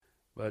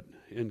But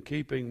in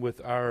keeping with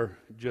our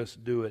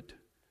Just Do It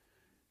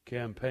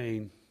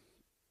campaign,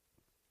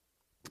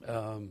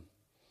 kind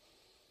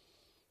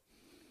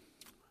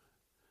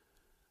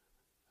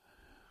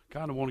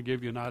of want to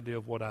give you an idea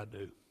of what I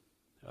do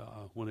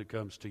when it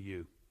comes to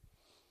you.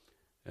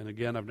 And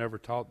again, I've never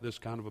taught this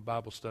kind of a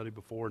Bible study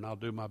before, and I'll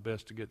do my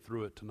best to get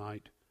through it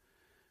tonight.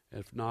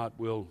 If not,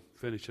 we'll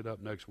finish it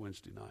up next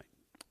Wednesday night.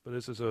 But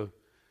this is a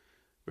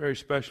very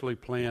specially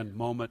planned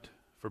moment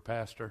for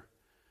Pastor,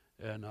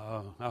 and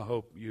I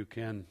hope you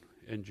can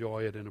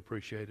enjoy it and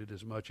appreciate it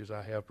as much as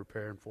I have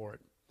preparing for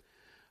it.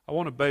 I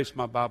want to base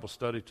my Bible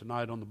study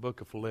tonight on the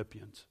book of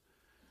Philippians.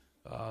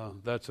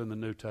 That's in the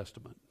New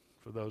Testament,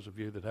 for those of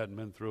you that hadn't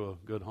been through a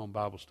good home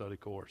Bible study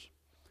course.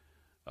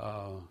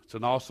 It's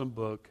an awesome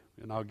book,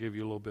 and I'll give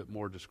you a little bit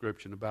more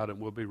description about it.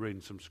 We'll be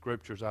reading some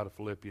scriptures out of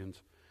Philippians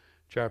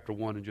chapter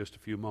 1 in just a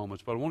few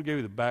moments. But I want to give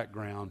you the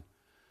background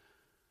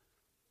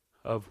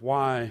of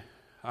why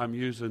I'm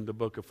using the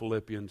book of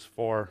Philippians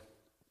for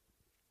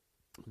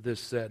this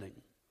setting.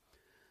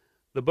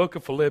 The book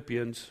of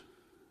Philippians,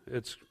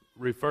 it's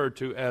referred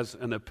to as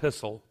an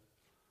epistle.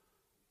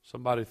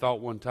 Somebody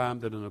thought one time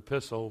that an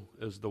epistle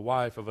is the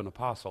wife of an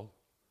apostle.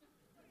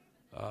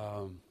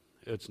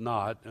 It's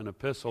not. An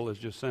epistle is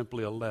just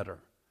simply a letter.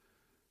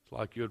 It's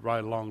like you'd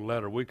write a long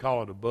letter. We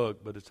call it a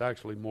book, but it's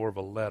actually more of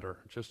a letter.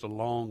 It's just a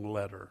long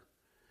letter.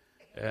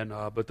 And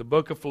but the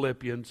book of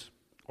Philippians,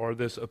 or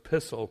this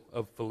epistle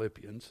of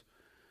Philippians,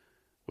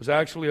 was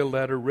actually a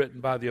letter written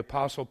by the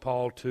Apostle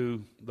Paul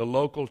to the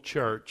local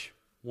church,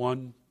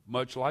 one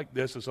much like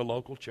this is a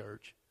local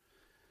church,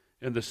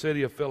 in the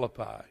city of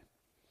Philippi.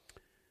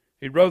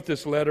 He wrote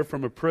this letter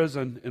from a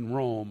prison in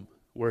Rome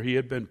where he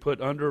had been put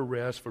under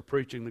arrest for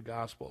preaching the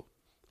gospel.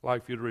 I'd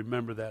like for you to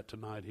remember that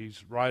tonight.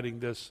 He's writing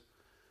this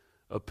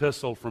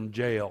epistle from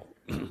jail.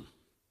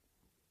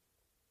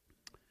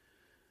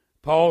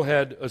 Paul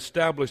had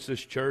established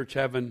this church,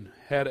 having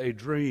had a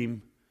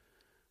dream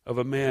of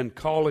a man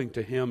calling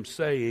to him,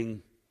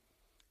 saying,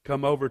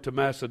 "Come over to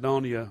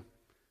Macedonia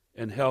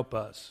and help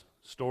us."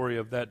 The story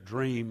of that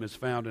dream is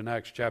found in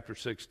Acts chapter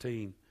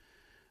 16.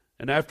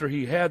 And after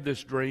he had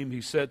this dream, he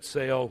set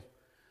sail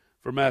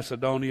for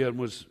Macedonia and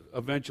was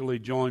eventually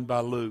joined by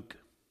Luke.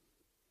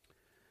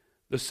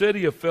 The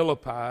city of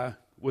Philippi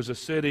was a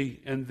city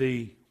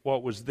in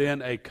what was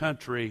then a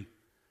country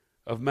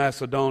of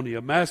Macedonia.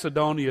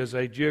 Macedonia is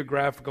a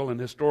geographical and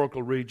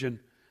historical region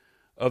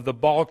of the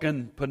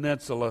Balkan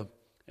Peninsula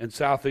in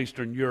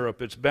southeastern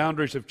Europe. Its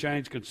boundaries have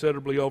changed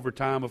considerably over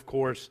time, of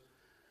course,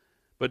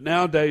 but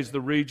nowadays the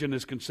region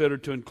is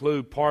considered to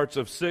include parts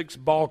of 6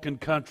 Balkan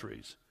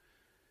countries.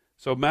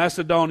 So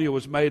Macedonia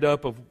was made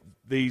up of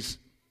these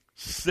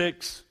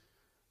 6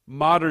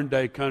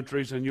 modern-day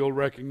countries, and you'll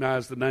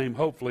recognize the name,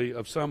 hopefully,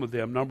 of some of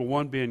them. Number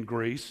 1 being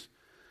Greece.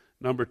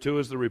 Number 2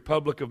 is the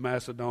Republic of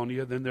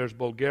Macedonia. Then there's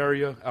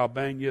Bulgaria,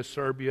 Albania,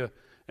 Serbia,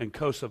 and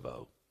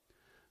Kosovo.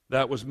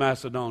 That was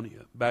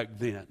Macedonia back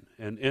then.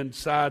 And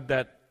inside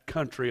that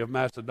country of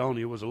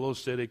Macedonia was a little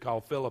city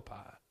called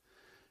Philippi.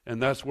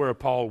 And that's where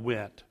Paul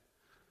went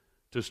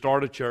to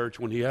start a church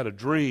when he had a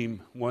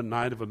dream one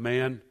night of a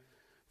man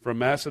from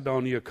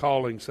Macedonia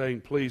calling,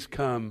 saying, "Please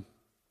come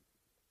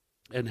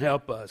and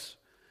help us."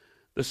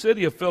 The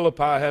city of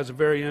Philippi has a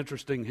very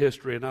interesting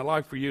history, and I'd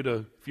like for you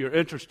to, if you're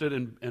interested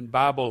in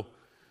Bible,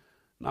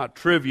 not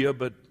trivia,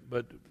 but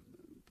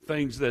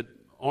things that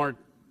aren't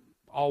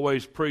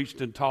always preached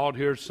and taught,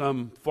 here's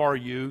some for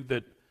you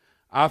that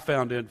I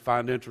find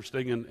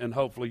interesting, and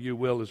hopefully you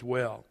will as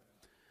well.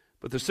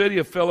 But the city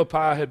of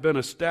Philippi had been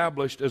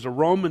established as a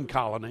Roman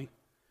colony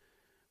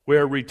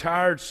where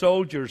retired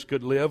soldiers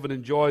could live and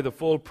enjoy the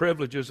full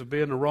privileges of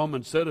being a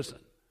Roman citizen.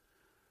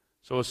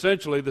 So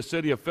essentially, the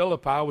city of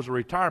Philippi was a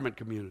retirement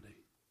community.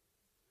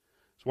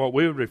 It's what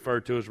we would refer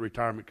to as a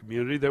retirement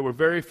community. There were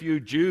very few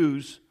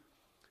Jews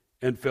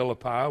in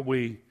Philippi.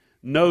 We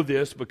know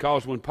this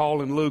because when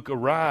Paul and Luke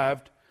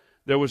arrived,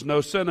 there was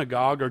no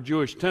synagogue or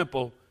Jewish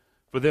temple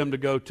for them to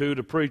go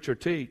to preach or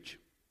teach.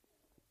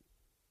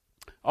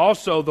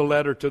 Also, the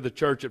letter to the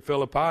church at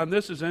Philippi, and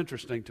this is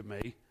interesting to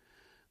me,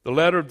 the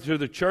letter to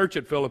the church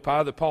at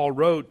Philippi that Paul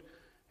wrote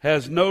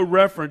has no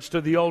reference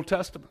to the Old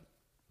Testament.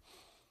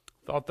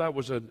 Thought that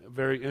was a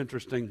very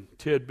interesting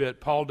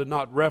tidbit. Paul did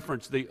not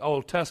reference the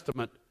Old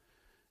Testament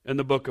in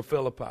the book of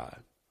Philippi,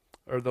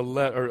 or the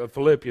letter of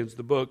Philippians,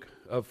 the book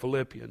of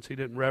Philippians. He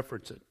didn't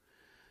reference it.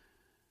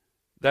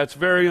 That's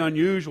very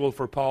unusual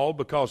for Paul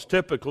because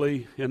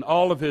typically in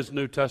all of his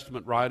New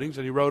Testament writings,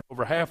 and he wrote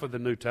over half of the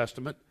New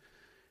Testament,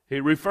 he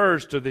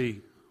refers to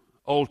the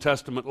Old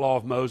Testament law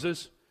of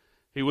Moses.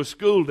 He was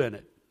schooled in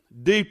it,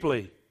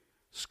 deeply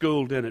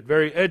schooled in it,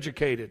 very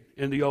educated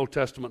in the Old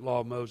Testament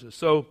law of Moses.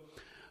 So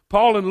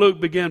Paul and Luke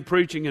began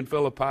preaching in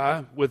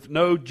Philippi with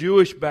no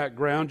Jewish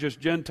background, just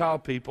Gentile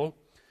people.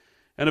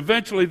 And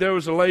eventually there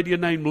was a lady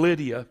named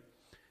Lydia,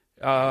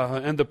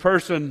 and the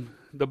person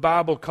the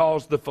Bible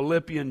calls the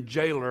Philippian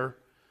jailer.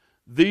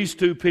 These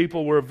 2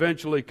 people were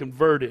eventually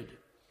converted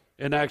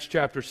in Acts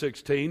chapter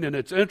 16. And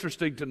it's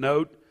interesting to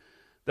note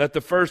that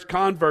the first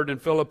convert in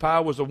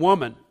Philippi was a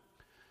woman.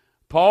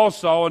 Paul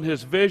saw in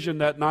his vision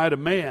that night a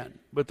man,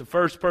 but the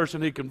first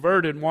person he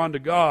converted and won to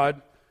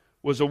God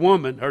was a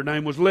woman. Her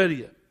name was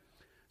Lydia.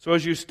 So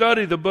as you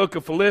study the book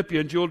of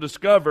Philippians, you'll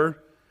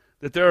discover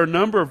that there are a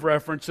number of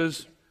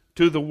references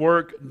to the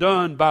work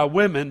done by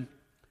women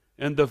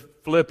in the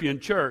Philippian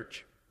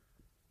church.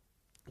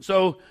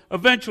 So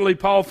eventually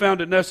Paul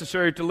found it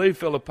necessary to leave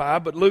Philippi,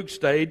 but Luke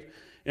stayed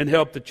and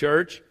helped the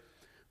church.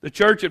 The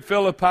church at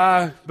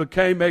Philippi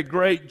became a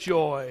great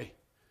joy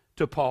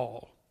to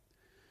Paul.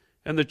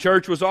 And the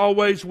church was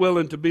always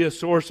willing to be a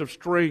source of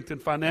strength and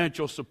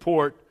financial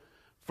support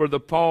for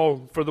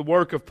the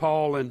work of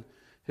Paul and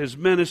his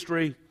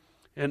ministry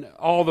and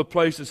all the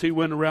places he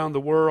went around the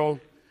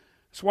world.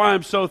 That's why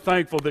I'm so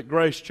thankful that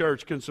Grace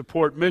Church can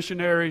support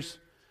missionaries,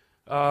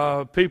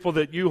 people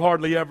that you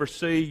hardly ever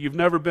see. You've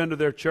never been to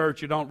their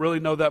church. You don't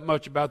really know that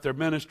much about their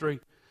ministry.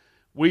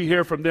 We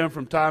hear from them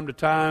from time to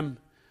time.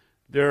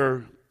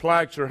 Their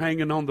plaques are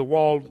hanging on the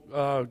wall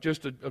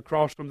just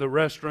across from the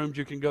restrooms.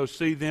 You can go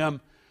see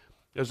them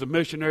as the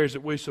missionaries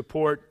that we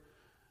support.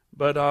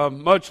 But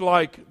much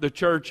like the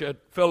church at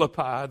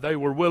Philippi, they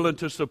were willing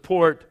to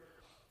support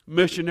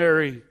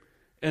missionary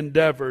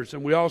endeavors.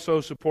 And we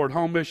also support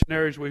home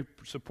missionaries. We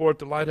support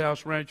the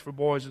Lighthouse Ranch for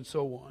Boys and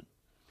so on.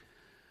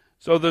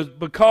 So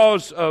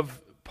because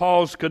of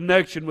Paul's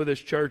connection with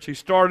this church, he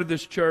started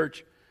this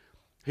church.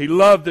 He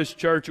loved this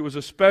church. It was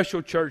a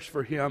special church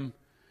for him.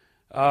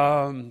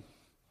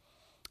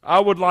 I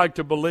would like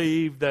to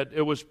believe that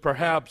it was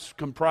perhaps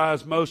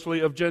comprised mostly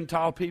of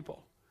Gentile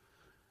people.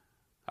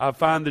 I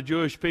find the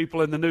Jewish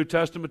people in the New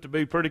Testament to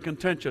be pretty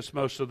contentious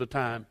most of the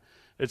time.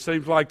 It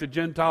seems like the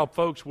Gentile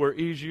folks were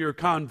easier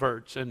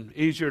converts and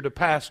easier to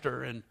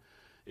pastor and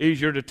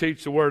easier to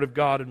teach the Word of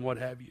God and what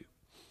have you.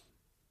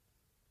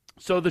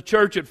 So the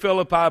church at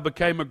Philippi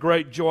became a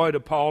great joy to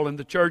Paul, and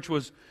the church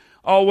was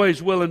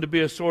always willing to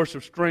be a source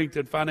of strength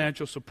and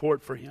financial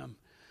support for him.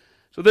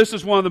 So this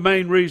is one of the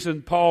main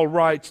reasons Paul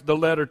writes the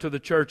letter to the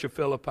church of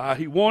Philippi.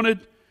 He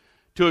wanted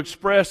to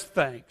express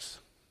thanks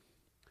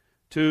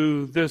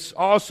to this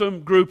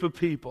awesome group of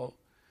people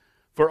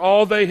for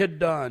all they had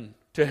done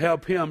to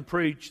help him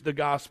preach the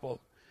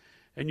gospel.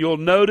 And you'll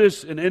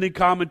notice in any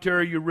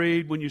commentary you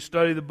read when you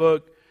study the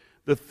book,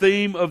 the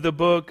theme of the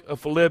book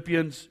of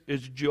Philippians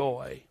is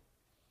joy.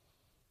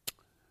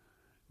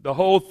 The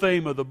whole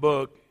theme of the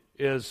book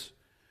is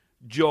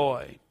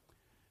joy.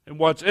 And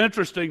what's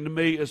interesting to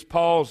me is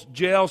Paul's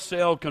jail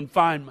cell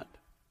confinement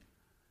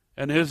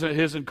and his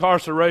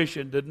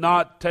incarceration did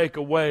not take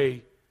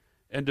away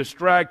and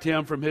distract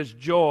him from his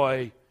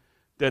joy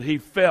that he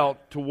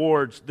felt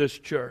towards this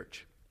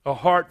church. A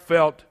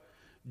heartfelt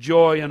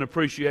joy and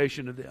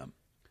appreciation of them.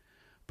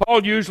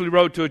 Paul usually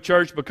wrote to a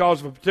church because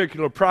of a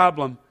particular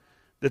problem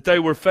that they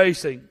were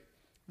facing.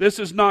 This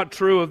is not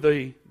true of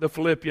the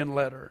Philippian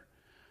letter.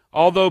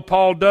 Although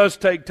Paul does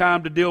take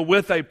time to deal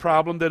with a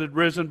problem that had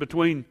risen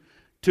between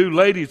two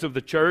ladies of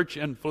the church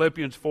in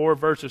Philippians 4,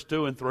 verses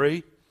 2 and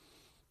 3.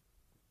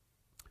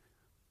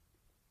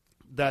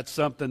 That's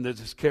something that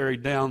is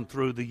carried down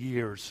through the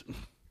years.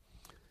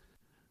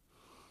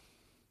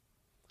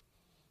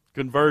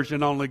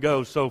 Conversion only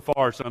goes so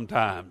far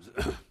sometimes.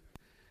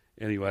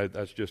 Anyway,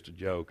 that's just a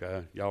joke.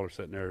 Y'all are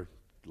sitting there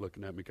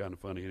looking at me kind of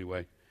funny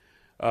anyway.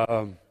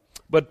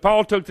 But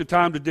Paul took the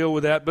time to deal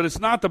with that. But it's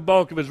not the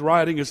bulk of his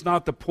writing. It's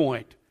not the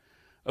point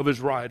of his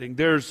writing.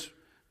 There's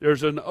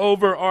an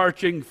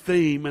overarching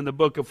theme in the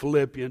book of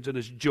Philippians, and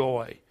it's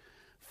joy.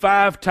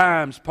 5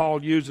 times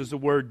Paul uses the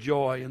word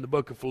joy in the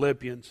book of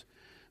Philippians.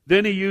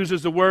 Then he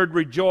uses the word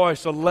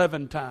rejoice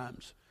 11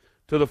 times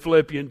to the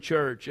Philippian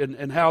church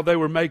and how they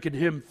were making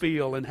him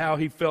feel and how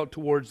he felt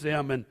towards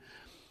them. And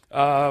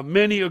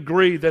many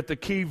agree that the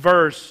key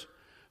verse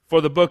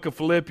for the book of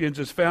Philippians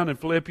is found in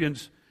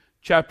Philippians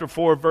chapter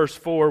 4, verse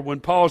 4, when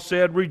Paul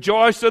said,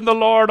 "Rejoice in the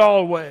Lord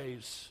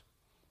always.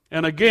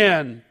 And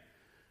again,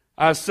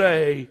 I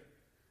say,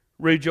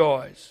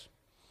 rejoice."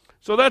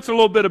 So that's a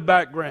little bit of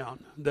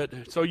background,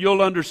 so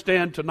you'll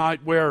understand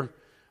tonight where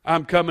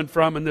I'm coming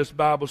from in this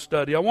Bible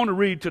study. I want to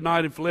read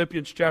tonight in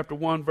Philippians chapter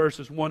 1,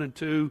 verses 1 and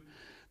 2.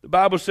 The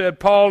Bible said,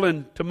 "Paul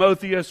and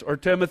Timotheus, or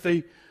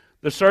Timothy,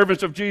 the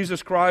servants of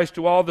Jesus Christ,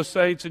 to all the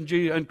saints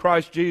in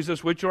Christ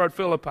Jesus, which are at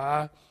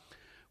Philippi,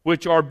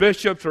 which are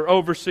bishops or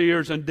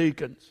overseers and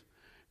deacons.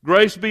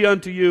 Grace be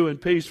unto you and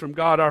peace from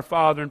God our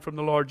Father and from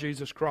the Lord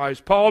Jesus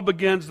Christ." Paul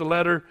begins the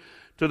letter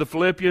to the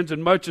Philippians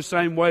in much the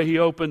same way he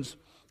opens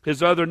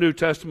his other New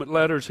Testament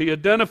letters. He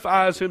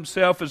identifies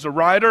himself as a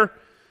writer,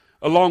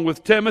 along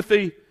with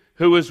Timothy,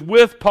 who is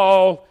with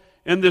Paul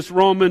in this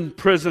Roman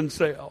prison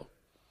cell.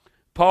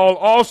 Paul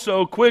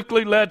also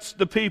quickly lets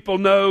the people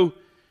know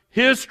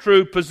his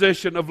true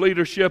position of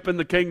leadership in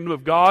the kingdom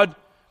of God,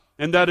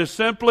 and that is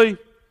simply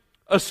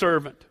a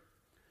servant.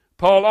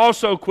 Paul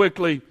also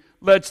quickly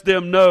lets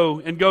them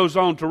know and goes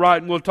on to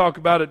write, and we'll talk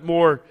about it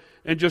more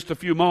in just a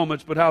few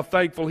moments, but how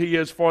thankful he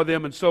is for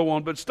them and so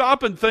on. But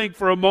stop and think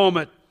for a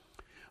moment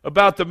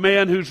about the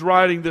man who's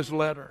writing this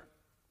letter.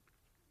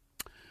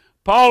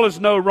 Paul is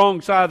no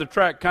wrong side of the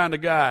track kind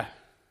of guy.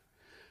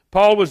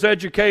 Paul was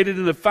educated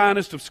in the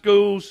finest of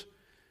schools.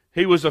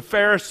 He was a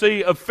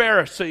Pharisee of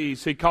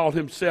Pharisees, he called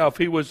himself.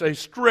 He was a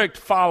strict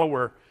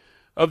follower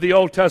of the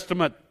Old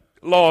Testament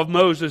law of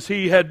Moses.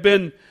 He had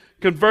been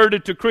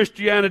converted to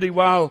Christianity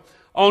while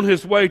on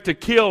his way to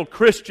kill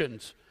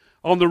Christians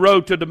on the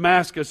road to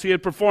Damascus. He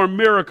had performed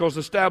miracles,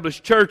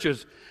 established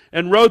churches,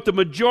 and wrote the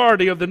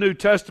majority of the New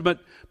Testament,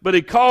 but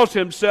he calls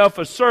himself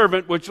a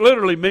servant, which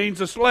literally means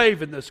a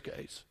slave in this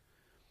case.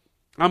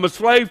 I'm a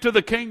slave to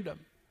the kingdom.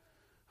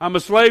 I'm a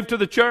slave to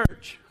the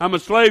church. I'm a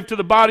slave to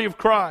the body of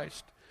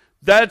Christ.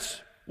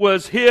 That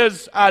was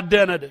his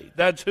identity.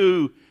 That's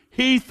who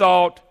he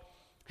thought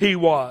he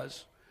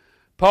was.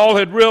 Paul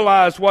had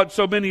realized what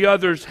so many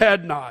others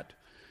had not.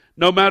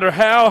 No matter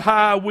how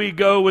high we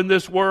go in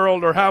this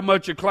world or how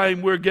much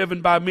acclaim we're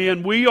given by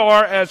men, we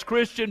are, as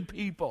Christian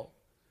people,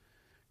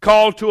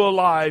 called to a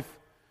life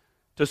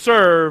to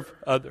serve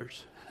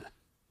others.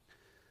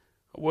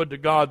 I would to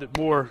God that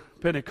more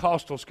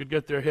Pentecostals could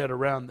get their head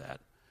around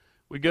that.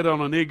 We get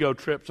on an ego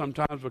trip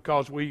sometimes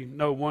because we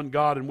know one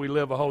God and we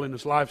live a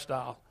holiness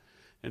lifestyle.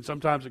 And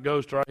sometimes it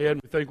goes to our head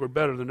and we think we're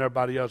better than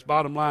everybody else.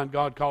 Bottom line,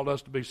 God called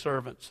us to be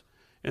servants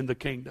in the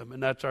kingdom,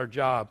 and that's our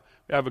job.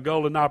 We have a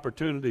golden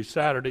opportunity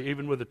Saturday,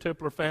 even with the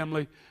Tipler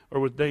family or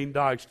with Dean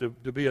Dykes, to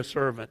be a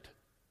servant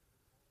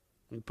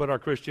and put our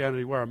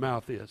Christianity where our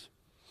mouth is.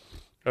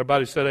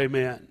 Everybody said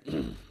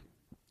amen.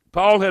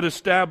 Paul had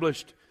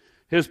established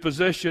his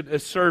position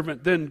as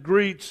servant, then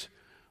greets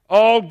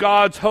all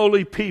God's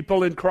holy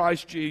people in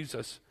Christ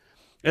Jesus,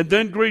 and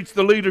then greets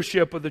the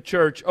leadership of the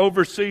church,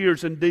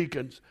 overseers and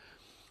deacons.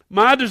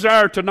 My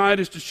desire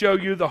tonight is to show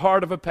you the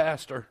heart of a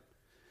pastor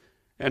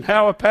and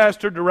how a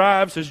pastor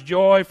derives his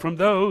joy from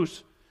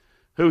those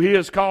who he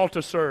is called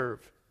to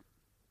serve.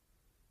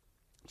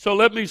 So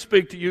let me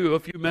speak to you a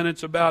few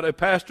minutes about a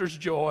pastor's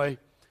joy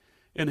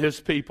in his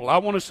people. I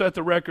want to set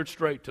the record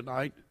straight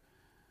tonight.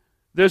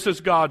 This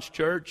is God's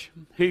church.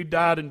 He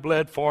died and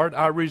bled for it.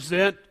 I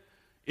resent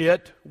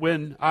it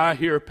when I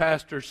hear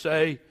pastors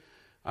say,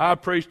 I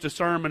preached a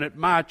sermon at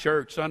my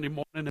church Sunday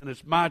morning and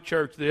it's my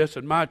church this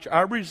and my church.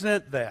 I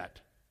resent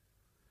that.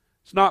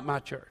 It's not my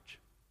church.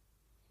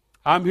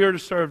 I'm here to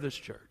serve this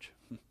church.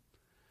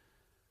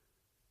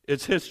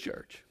 It's his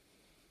church.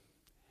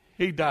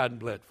 He died and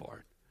bled for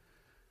it.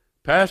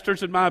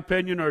 Pastors, in my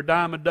opinion, are a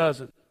dime a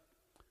dozen.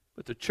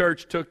 But the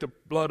church took the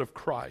blood of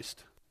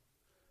Christ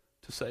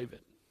to save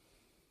it.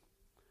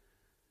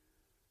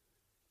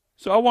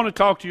 So I want to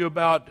talk to you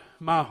about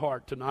my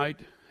heart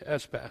tonight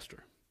as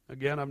pastor.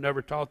 Again, I've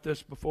never taught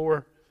this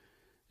before,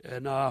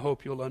 and I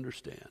hope you'll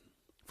understand.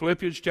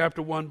 Philippians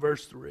chapter 1,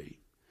 verse 3.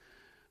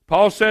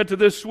 Paul said to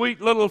this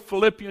sweet little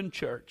Philippian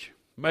church,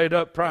 made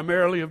up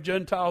primarily of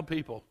Gentile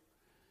people,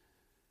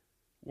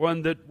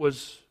 one that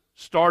was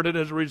started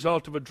as a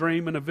result of a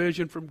dream and a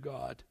vision from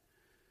God.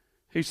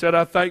 He said,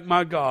 I thank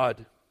my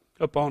God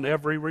upon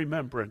every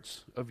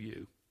remembrance of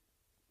you.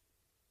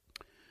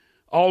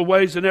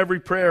 Always in every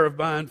prayer of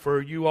mine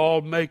for you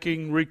all,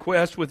 making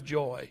requests with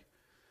joy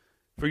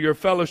for your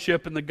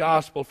fellowship in the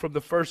gospel from the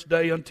first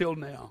day until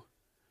now,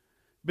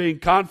 being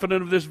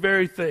confident of this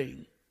very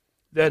thing,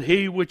 that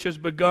he which has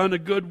begun a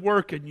good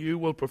work in you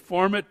will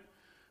perform it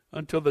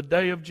until the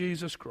day of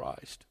Jesus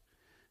Christ.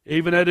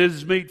 Even as it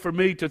is meet for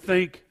me to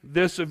think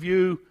this of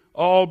you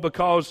all,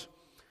 because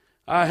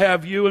I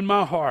have you in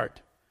my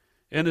heart,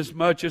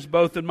 inasmuch as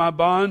both in my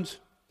bonds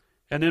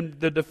and in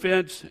the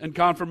defense and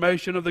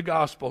confirmation of the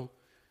gospel,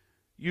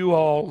 you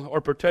all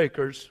are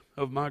partakers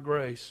of my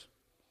grace.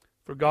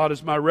 For God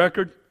is my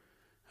record,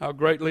 how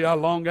greatly I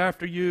long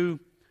after you,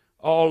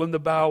 all in the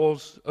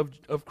bowels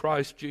of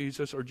Christ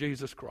Jesus, or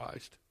Jesus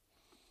Christ.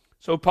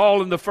 So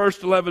Paul, in the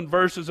first 11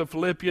 verses of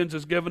Philippians,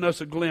 has given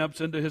us a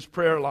glimpse into his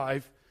prayer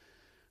life,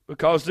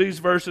 because these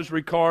verses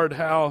record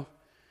how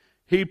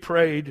he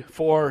prayed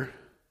for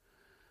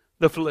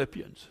the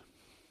Philippians.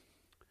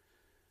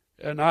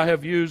 And I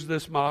have used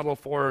this model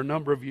for a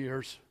number of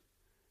years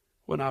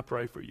when I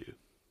pray for you.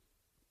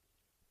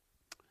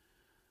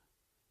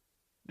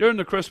 During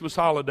the Christmas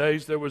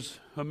holidays, there was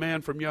a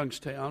man from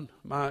Youngstown.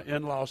 My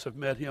in-laws have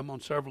met him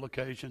on several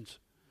occasions.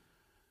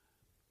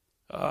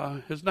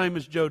 His name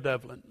is Joe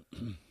Devlin.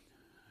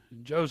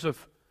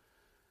 Joseph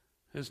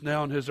is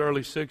now in his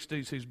early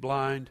 60s. He's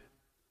blind.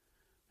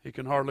 He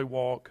can hardly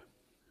walk.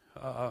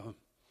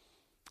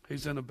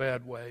 He's in a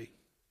bad way.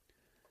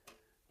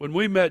 When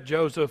we met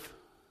Joseph,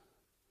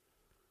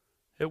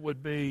 it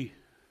would be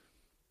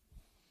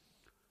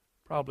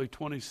probably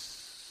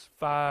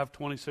 25,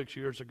 26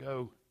 years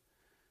ago.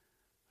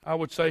 I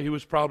would say he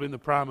was probably in the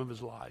prime of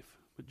his life.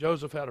 But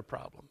Joseph had a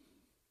problem.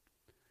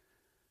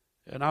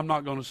 And I'm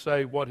not going to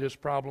say what his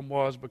problem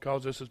was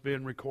because this is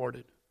being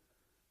recorded.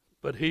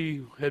 But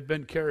he had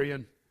been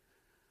carrying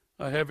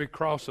a heavy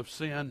cross of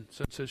sin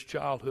since his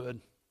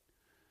childhood.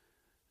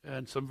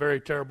 And some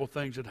very terrible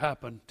things had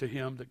happened to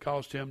him that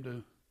caused him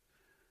to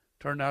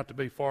turn out to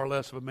be far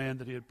less of a man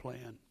than he had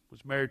planned.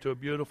 Was married to a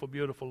beautiful,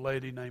 beautiful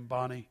lady named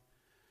Bonnie.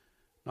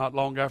 Not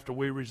long after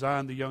we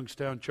resigned the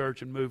Youngstown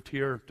church and moved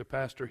here to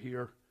pastor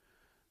here,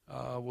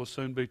 will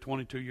soon be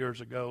 22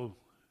 years ago,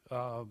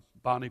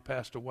 Bonnie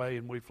passed away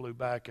and we flew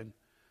back and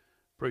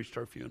preached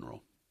her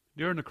funeral.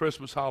 During the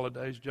Christmas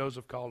holidays,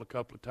 Joseph called a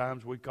couple of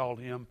times. We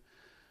called him,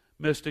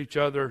 missed each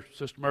other.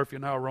 Sister Murphy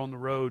and I were on the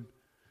road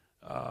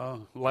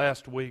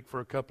last week for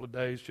a couple of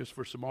days just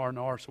for some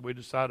R&R, so we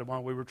decided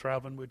while we were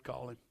traveling we'd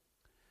call him.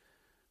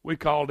 We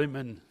called him,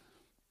 and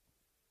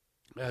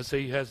as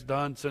he has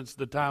done since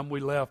the time we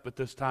left, but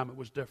this time it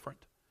was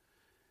different.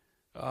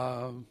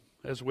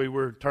 As we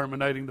were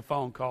terminating the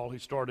phone call, he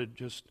started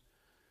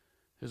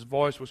his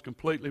voice was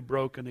completely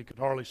broken. He could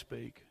hardly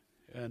speak.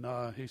 And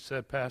he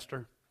said,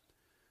 Pastor,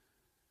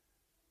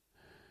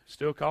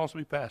 still calls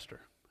me Pastor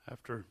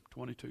after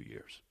 22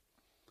 years.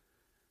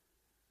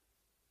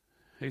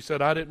 He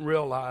said, I didn't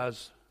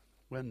realize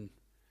when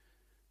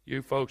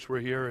you folks were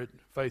here at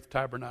Faith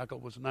Tabernacle,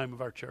 was the name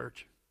of our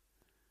church,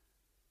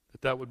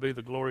 that would be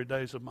the glory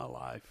days of my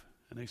life.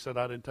 And he said,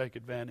 I didn't take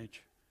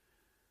advantage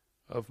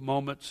of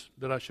moments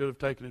that I should have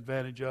taken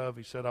advantage of.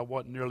 He said, I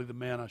wasn't nearly the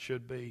man I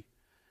should be.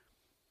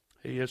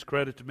 He has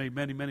credited me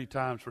many, many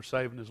times for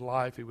saving his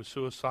life. He was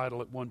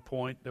suicidal at one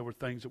point. There were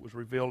things that was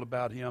revealed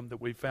about him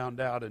that we found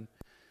out, and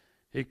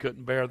he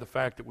couldn't bear the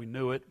fact that we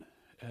knew it,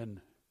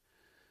 and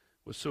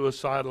was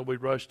suicidal. We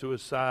rushed to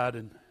his side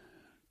and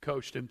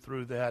coached him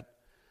through that,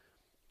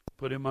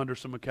 put him under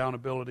some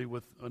accountability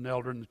with an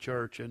elder in the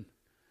church, and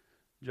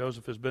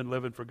Joseph has been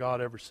living for God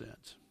ever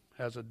since,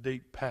 has a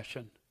deep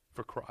passion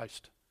for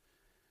Christ,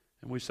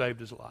 and we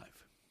saved his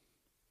life.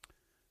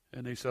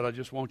 And he said, I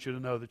just want you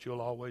to know that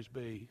you'll always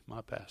be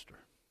my pastor.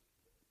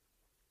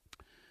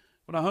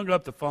 When I hung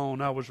up the phone,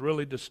 I was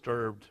really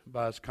disturbed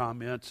by his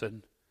comments,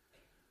 and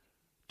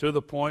to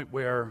the point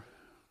where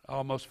I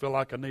almost feel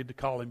like I need to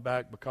call him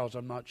back because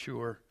I'm not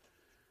sure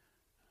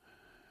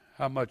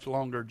how much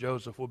longer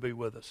Joseph will be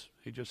with us.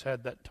 He just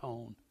had that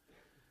tone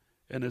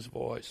in his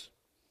voice.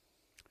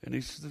 And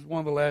this is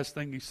one of the last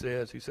things he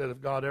says. He said, if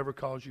God ever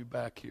calls you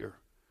back here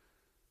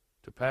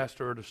to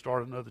pastor or to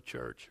start another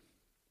church,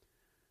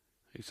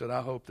 he said,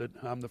 I hope that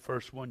I'm the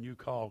first one you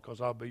call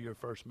because I'll be your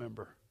first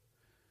member.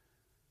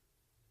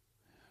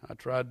 I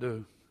tried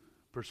to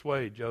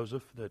persuade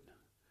Joseph that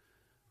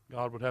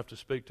God would have to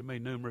speak to me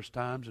numerous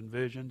times in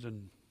visions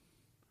and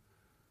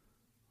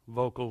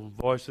vocal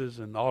voices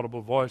and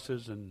audible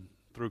voices and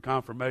through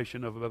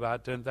confirmation of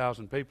about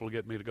 10,000 people to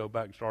get me to go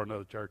back and start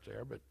another church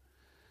there. But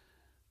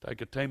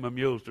take a team of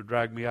mules to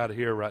drag me out of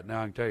here right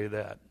now, I can tell you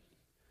that.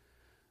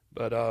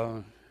 But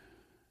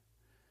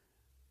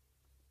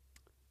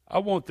I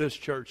want this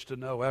church to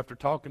know, after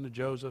talking to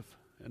Joseph,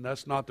 and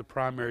that's not the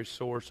primary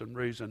source and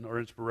reason or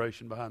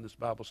inspiration behind this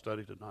Bible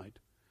study tonight,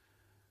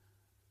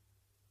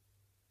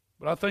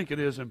 but I think it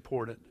is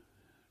important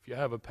if you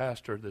have a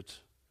pastor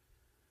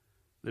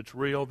that's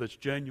real, that's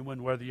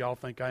genuine, whether y'all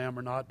think I am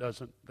or not,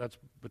 that's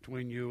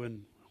between you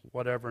and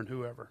whatever and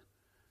whoever.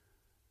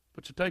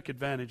 But to take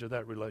advantage of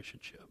that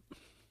relationship.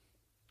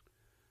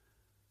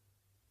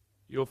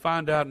 You'll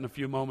find out in a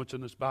few moments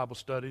in this Bible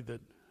study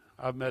that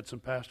I've met some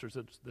pastors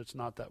that's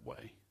not that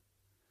way.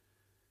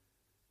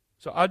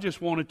 So I just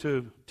wanted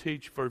to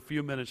teach for a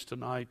few minutes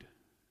tonight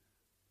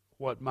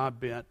what my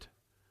bent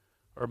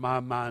or my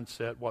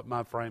mindset, what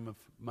my frame of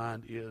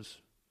mind is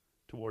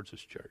towards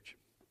this church.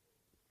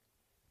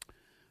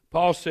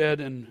 Paul said,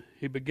 and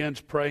he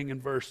begins praying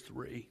in verse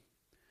 3.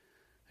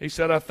 He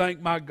said, I thank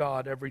my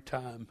God every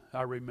time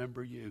I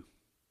remember you.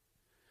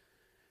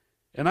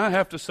 And I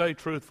have to say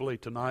truthfully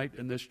tonight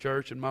in this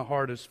church, and my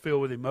heart is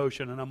filled with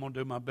emotion, and I'm going to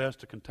do my best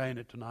to contain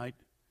it tonight.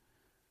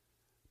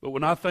 But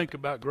when I think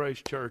about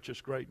Grace Church, it's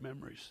great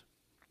memories.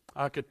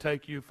 I could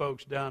take you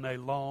folks down a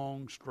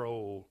long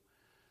stroll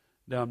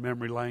down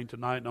memory lane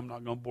tonight, and I'm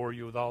not going to bore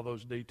you with all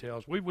those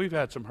details. We've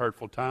had some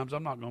hurtful times.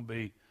 I'm not going to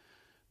be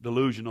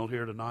delusional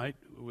here tonight.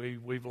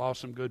 We've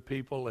lost some good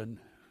people and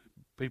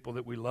people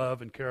that we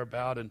love and care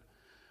about and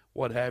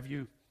what have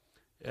you.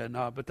 And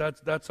but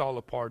that's all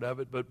a part of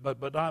it. But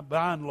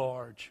by and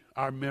large,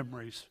 our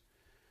memories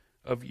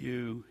of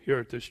you here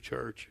at this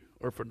church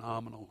are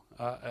phenomenal.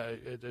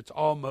 It's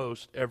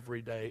almost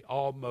every day.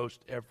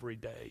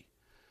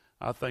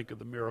 I think of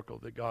the miracle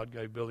that God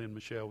gave Billy and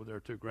Michelle with their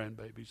two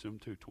grandbabies, them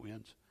two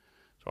twins.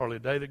 It's hardly a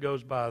day that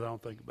goes by that I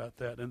don't think about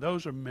that. And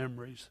those are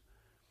memories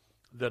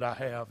that I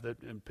have,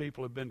 and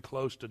people have been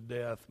close to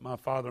death. My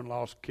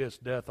father-in-law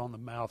kissed death on the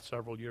mouth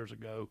several years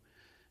ago,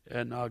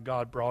 and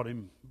God brought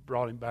him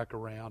back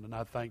around, and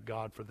I thank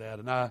God for that.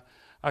 And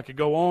I could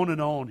go on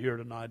and on here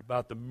tonight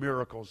about the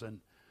miracles and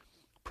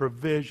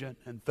provision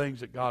and things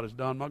that God has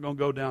done. I'm not going to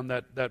go down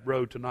that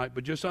road tonight,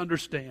 but just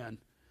understand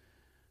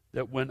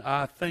that when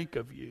I think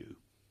of you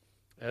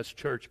as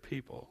church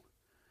people,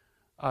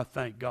 I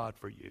thank God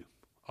for you,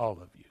 all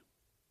of you.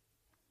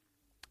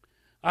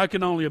 I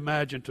can only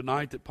imagine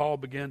tonight that Paul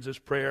begins his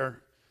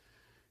prayer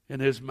in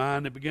his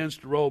mind. It begins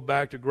to roll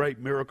back to great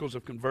miracles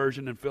of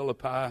conversion in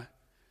Philippi.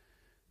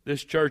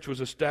 This church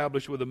was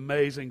established with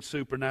amazing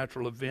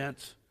supernatural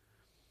events.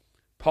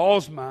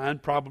 Paul's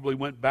mind probably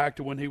went back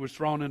to when he was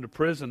thrown into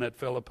prison at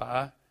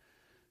Philippi.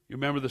 You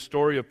remember the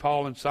story of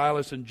Paul and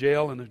Silas in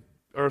jail, and an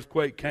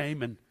earthquake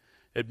came and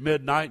at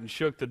midnight and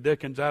shook the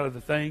dickens out of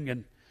the thing,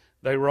 and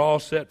they were all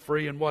set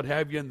free and what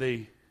have you,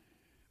 and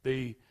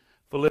the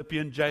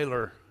Philippian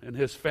jailer and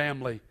his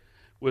family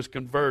was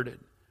converted.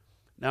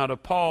 Now to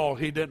Paul,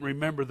 he didn't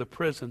remember the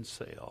prison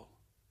cell.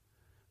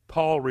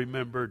 Paul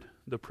remembered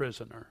the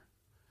prisoner,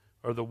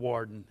 or the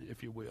warden,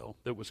 if you will,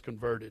 that was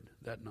converted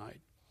that night.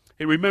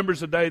 He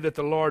remembers the day that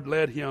the Lord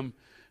led him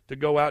to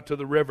go out to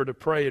the river to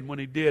pray, and when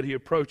he did, he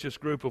approached this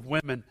group of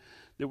women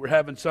that were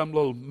having some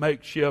little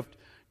makeshift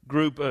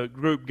group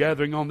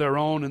gathering on their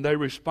own, and they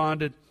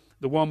responded.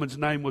 The woman's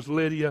name was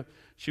Lydia.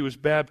 She was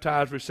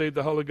baptized, received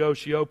the Holy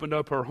Ghost. She opened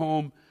up her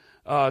home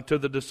to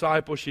the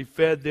disciples. She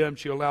fed them.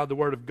 She allowed the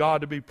Word of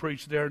God to be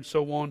preached there, and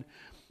so on.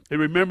 He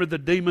remembered the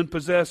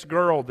demon-possessed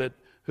girl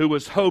who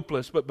was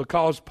hopeless, but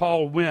because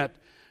Paul went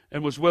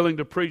and was willing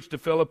to preach to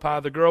Philippi,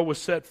 the girl was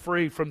set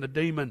free from the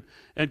demon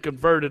and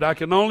converted. I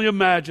can only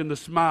imagine the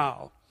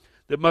smile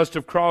that must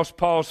have crossed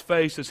Paul's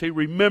face as he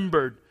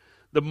remembered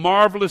the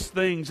marvelous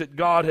things that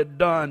God had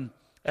done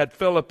at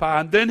Philippi.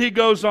 And then he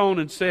goes on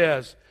and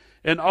says,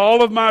 in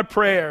all of my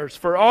prayers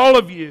for all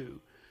of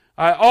you,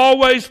 I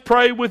always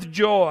pray with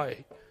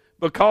joy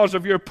because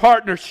of your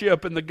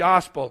partnership in the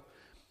gospel.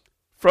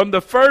 From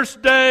the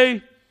first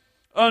day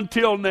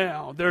until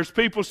now. There's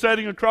people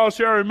sitting across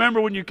here. I remember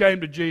when you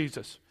came to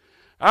Jesus.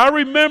 I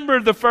remember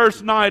the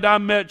first night I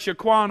met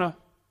Shaquana.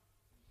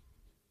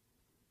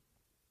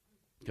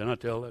 Can I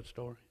tell that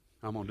story?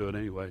 I'm going to do it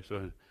anyway.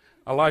 So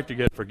I like to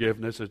get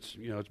forgiveness. It's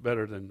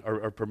better than,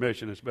 or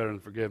permission. It's better than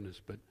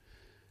forgiveness. But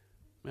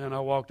man, I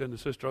walked into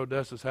Sister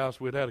Odessa's house.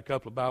 We'd had a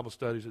couple of Bible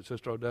studies at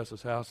Sister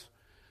Odessa's house,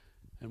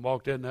 and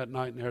walked in that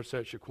night, and there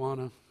sat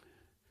Shaquana.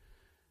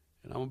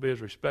 And I'm going to be as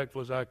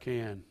respectful as I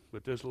can,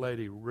 but this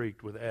lady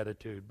reeked with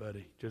attitude,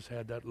 buddy. Just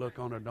had that look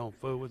on her. Don't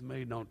fool with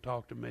me. Don't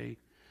talk to me.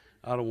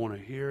 I don't want to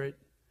hear it.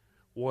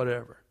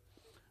 Whatever.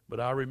 But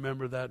I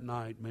remember that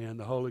night, man,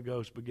 the Holy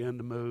Ghost began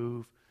to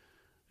move,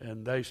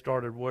 and they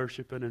started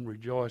worshiping and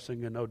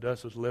rejoicing in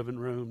Odessa's living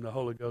room. The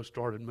Holy Ghost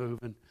started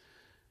moving,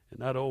 and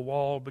that old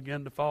wall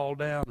began to fall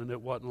down, and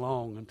it wasn't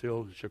long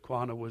until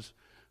Shaquana was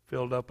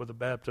filled up with the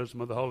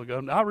baptism of the Holy Ghost.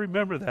 And I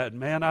remember that,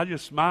 man. I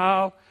just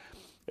smile.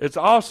 It's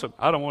awesome.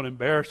 I don't want to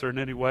embarrass her in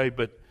any way,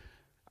 but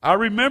I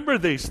remember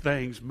these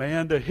things,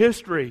 man, the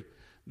history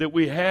that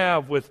we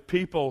have with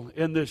people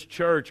in this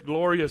church,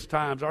 glorious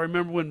times. I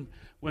remember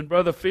when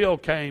Brother Phil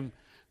came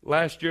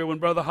last year, when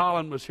Brother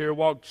Holland was here,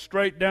 walked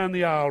straight down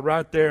the aisle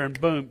right there, and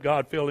boom,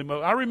 God filled him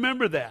up. I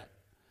remember that.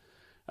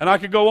 And I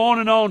could go on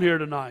and on here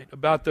tonight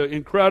about the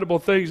incredible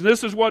things.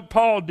 This is what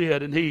Paul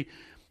did, and he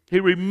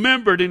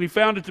remembered, and he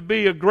found it to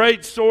be a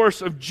great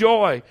source of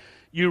joy.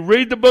 You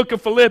read the book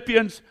of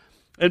Philippians,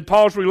 and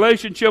Paul's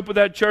relationship with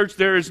that church,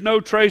 there is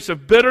no trace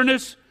of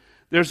bitterness.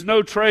 There's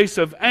no trace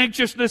of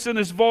anxiousness in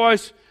his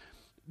voice.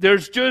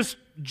 There's just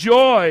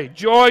joy.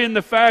 Joy in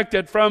the fact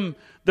that from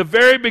the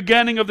very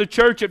beginning of the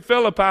church at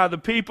Philippi, the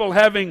people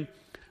having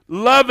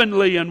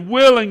lovingly and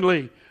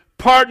willingly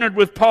partnered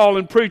with Paul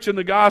in preaching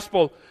the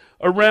gospel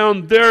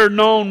around their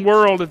known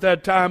world at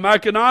that time. I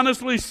can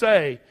honestly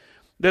say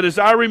that as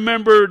I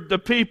remembered the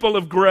people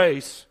of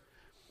grace,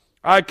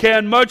 I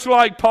can, much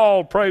like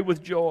Paul, pray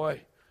with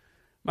joy.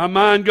 My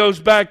mind goes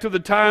back to the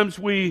times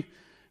we've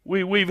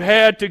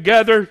had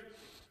together,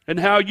 and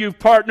how you've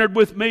partnered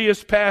with me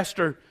as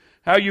pastor,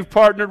 how you've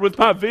partnered with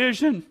my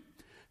vision,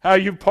 how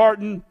you've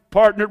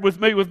partnered with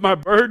me with my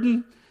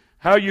burden,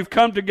 how you've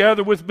come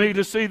together with me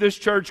to see this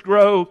church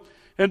grow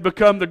and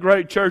become the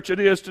great church it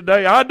is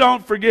today. I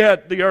don't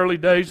forget the early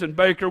days in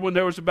Baker when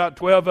there was about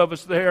 12 of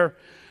us there.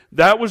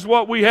 That was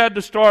what we had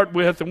to start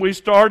with, and we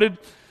started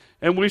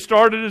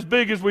as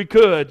big as we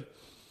could.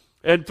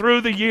 And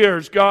through the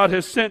years, God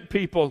has sent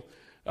people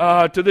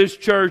to this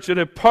church that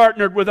have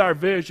partnered with our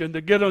vision,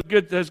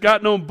 that has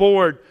gotten on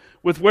board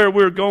with where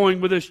we're going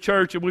with this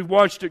church, and we've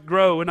watched it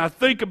grow. And I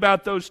think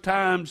about those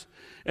times,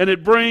 and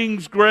it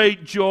brings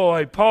great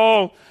joy.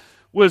 Paul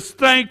was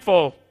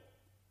thankful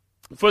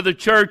for the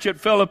church at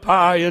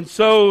Philippi, and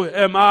so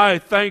am I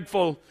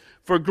thankful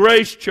for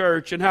Grace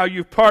Church and how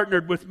you've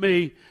partnered with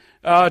me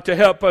to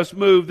help us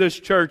move this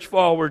church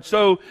forward.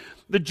 So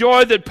the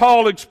joy that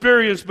Paul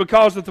experienced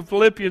because of the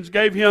Philippians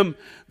gave him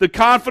the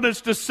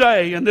confidence to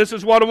say, and this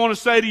is what I want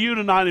to say to you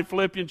tonight in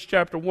Philippians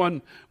chapter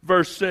 1,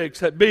 verse 6,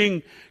 that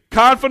being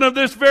confident of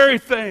this very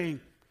thing,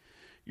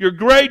 you're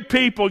great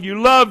people, you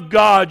love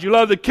God, you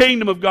love the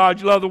kingdom of God,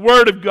 you love the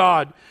Word of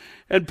God.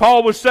 And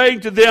Paul was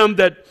saying to them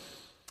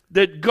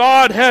that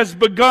God has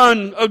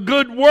begun a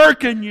good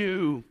work in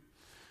you.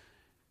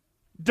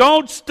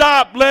 Don't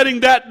stop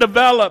letting that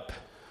develop.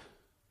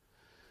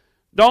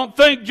 Don't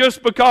think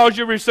just because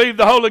you receive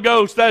the Holy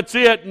Ghost, that's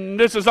it, and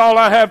this is all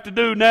I have to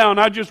do now, and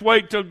I just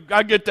wait till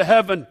I get to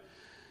heaven.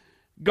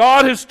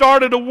 God has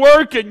started a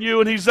work in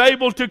you, and He's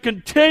able to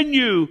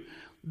continue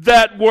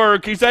that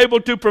work. He's able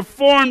to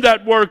perform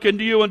that work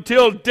into you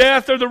until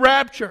death or the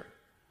rapture.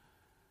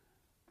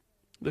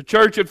 The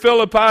church at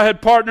Philippi had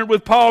partnered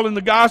with Paul in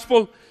the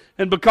gospel,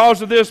 and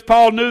because of this,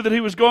 Paul knew that he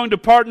was going to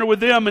partner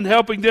with them in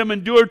helping them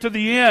endure to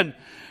the end.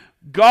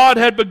 God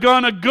had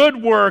begun a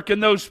good work in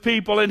those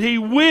people, and He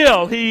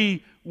will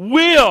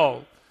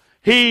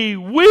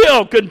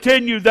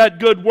continue that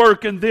good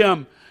work in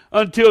them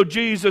until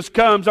Jesus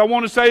comes. I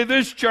want to say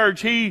this,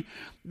 church, he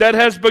that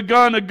has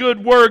begun a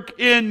good work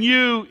in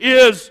you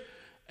is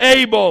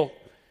able.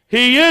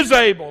 He is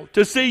able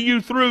to see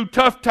you through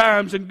tough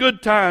times and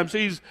good times.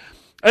 He's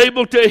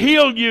able to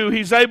heal you.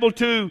 He's able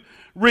to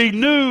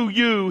renew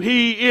you.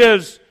 He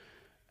is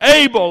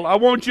able. I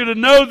want you to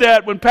know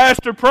that when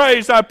Pastor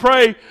prays, I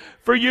pray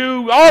for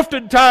you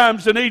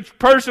oftentimes, and each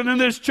person in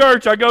this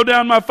church, I go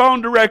down my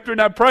phone directory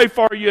and I pray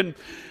for you, and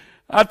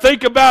I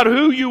think about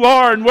who you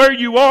are and where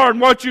you are and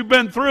what you've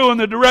been through and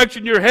the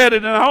direction you're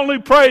headed, and I only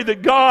pray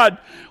that God,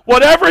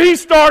 whatever He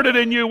started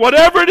in you,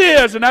 whatever it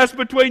is, and that's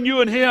between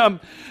you and Him,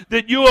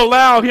 that you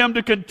allow Him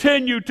to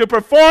continue to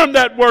perform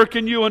that work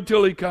in you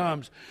until He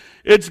comes.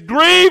 It's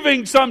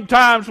grieving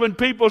sometimes when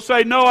people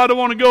say, no, I don't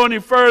want to go any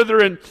further,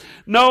 and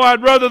no,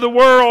 I'd rather the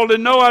world,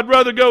 and no, I'd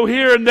rather go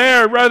here and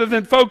there rather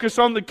than focus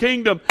on the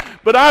kingdom.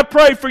 But I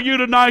pray for you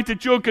tonight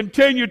that you'll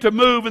continue to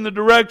move in the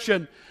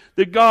direction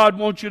that God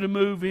wants you to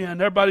move in.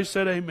 Everybody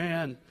said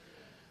amen.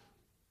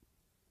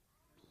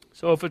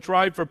 So if it's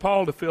right for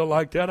Paul to feel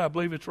like that, I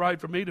believe it's right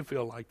for me to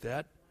feel like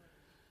that.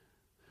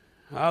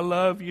 I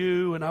love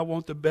you, and I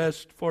want the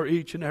best for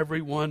each and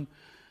every one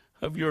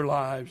of your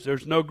lives.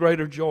 There's no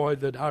greater joy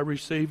that I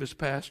receive as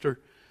pastor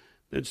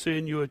than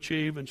seeing you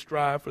achieve and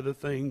strive for the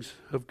things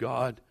of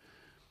God.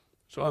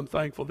 So I'm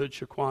thankful that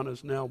Shaquana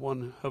is now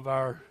one of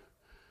our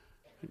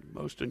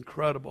most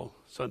incredible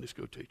Sunday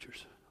school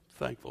teachers.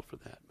 I'm thankful for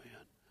that, man.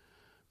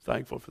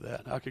 Thankful for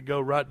that. I could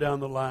go right down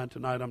the line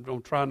tonight. I'm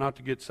going to try not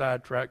to get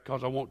sidetracked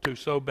because I want to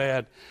so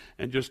bad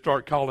and just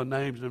start calling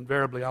names, and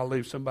invariably I'll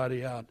leave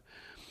somebody out.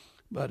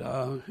 But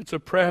it's a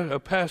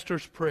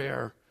pastor's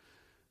prayer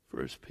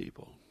for his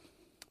people.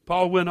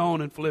 Paul went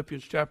on in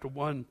Philippians chapter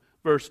 1,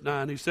 verse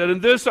 9. He said,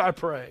 "In this I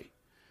pray,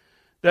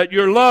 that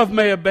your love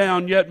may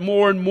abound yet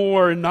more and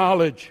more in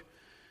knowledge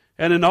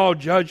and in all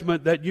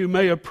judgment, that you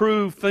may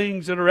approve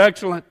things that are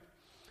excellent,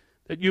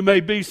 that you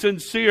may be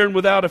sincere and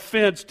without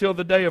offense till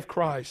the day of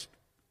Christ,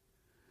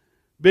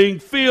 being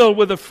filled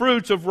with the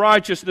fruits of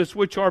righteousness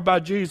which are by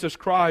Jesus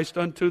Christ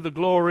unto the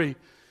glory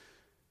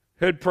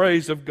and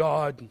praise of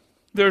God."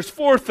 There's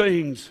 4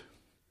 things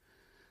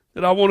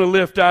that I want to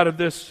lift out of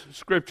this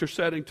scripture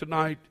setting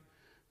tonight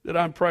that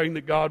I'm praying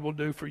that God will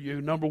do for you.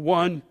 Number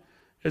 1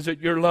 is that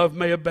your love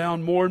may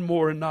abound more and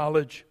more in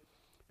knowledge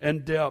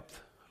and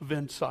depth of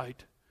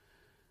insight,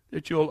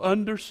 that you'll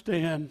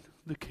understand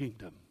the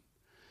kingdom.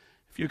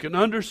 If you can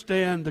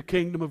understand the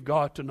kingdom of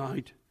God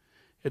tonight,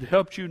 it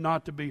helps you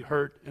not to be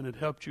hurt, and it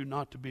helps you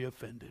not to be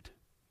offended.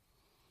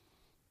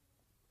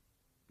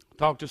 I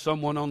talked to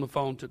someone on the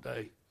phone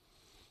today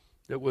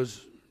that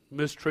was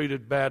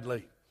mistreated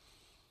badly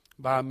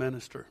by a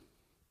minister.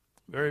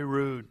 Very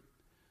rude,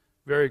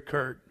 very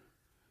curt.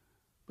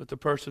 But the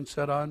person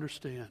said, I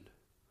understand.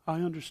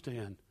 I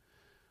understand.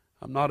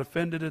 I'm not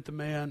offended at the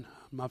man.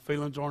 My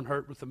feelings aren't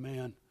hurt with the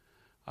man.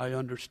 I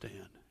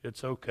understand.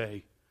 It's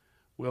okay.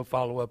 We'll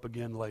follow up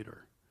again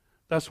later.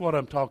 That's what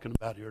I'm talking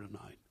about here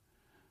tonight.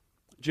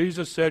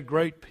 Jesus said,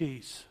 great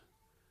peace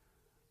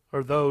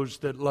are those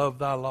that love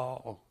thy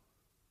law,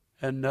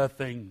 and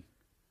nothing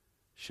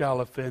shall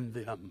offend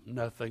them.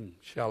 Nothing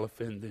shall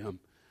offend them.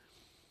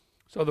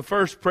 So the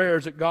first prayer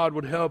is that God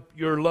would help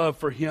your love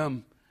for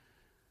Him,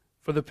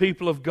 for the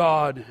people of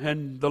God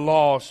and the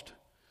lost,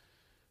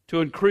 to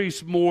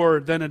increase more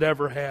than it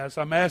ever has.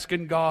 I'm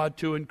asking God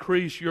to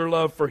increase your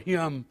love for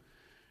Him,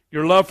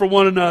 your love for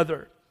one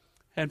another,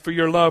 and for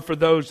your love for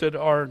those that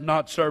are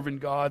not serving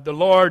God. The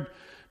Lord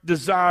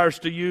desires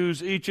to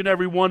use each and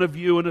every one of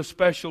you in a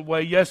special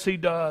way. Yes, He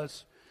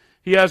does.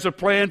 He has a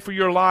plan for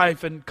your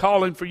life and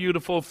calling for you to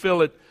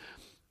fulfill it.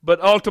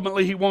 But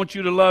ultimately, He wants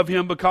you to love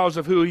Him because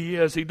of who He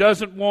is. He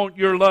doesn't want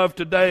your love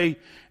today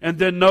and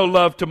then no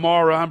love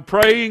tomorrow. I'm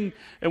praying,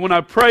 and when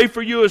I pray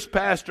for you as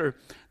pastor,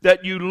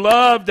 that your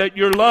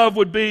love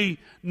would be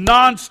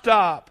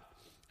nonstop,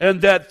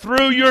 and that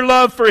through your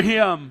love for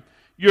Him,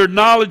 your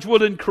knowledge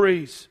would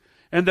increase,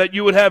 and that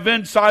you would have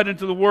insight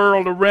into the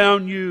world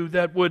around you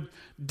that would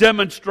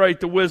demonstrate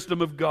the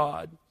wisdom of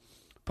God.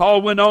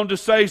 Paul went on to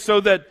say so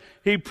that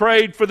he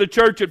prayed for the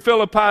church at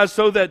Philippi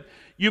so that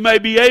you may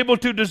be able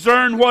to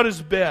discern what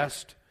is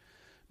best.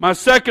 My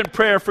second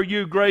prayer for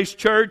you, Grace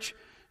Church,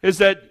 is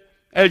that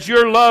as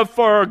your love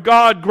for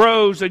God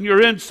grows and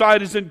your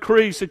insight is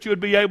increased, that you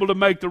would be able to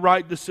make the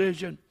right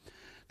decision.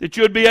 That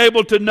you would be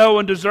able to know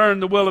and discern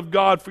the will of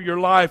God for your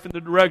life and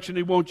the direction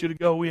He wants you to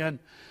go in.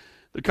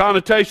 The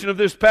connotation of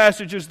this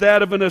passage is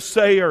that of an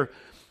assayer,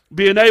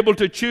 being able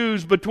to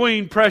choose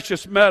between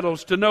precious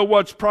metals, to know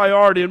what's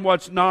priority and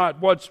what's not,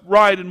 what's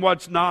right and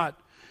what's not.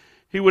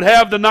 He would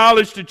have the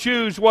knowledge to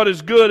choose what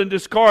is good and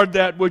discard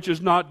that which is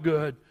not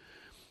good.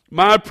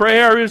 My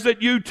prayer is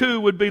that you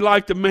too would be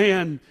like the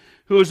man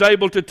who is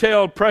able to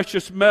tell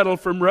precious metal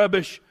from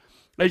rubbish.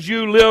 As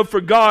you live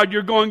for God,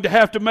 you're going to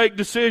have to make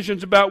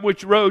decisions about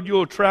which road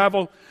you'll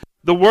travel.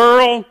 The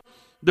world,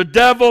 the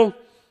devil,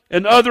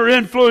 and other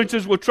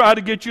influences will try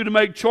to get you to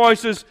make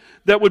choices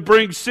that would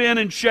bring sin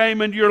and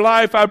shame into your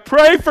life. I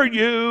pray for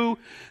you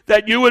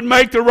that you would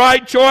make the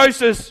right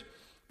choices,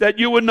 that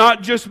you would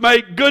not just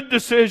make good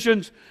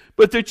decisions,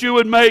 but that you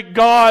would make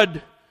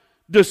God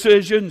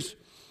decisions.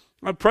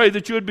 I pray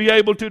that you would be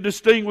able to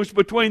distinguish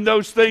between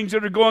those things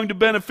that are going to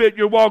benefit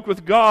your walk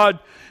with God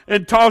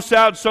and toss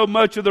out so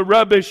much of the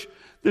rubbish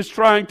that's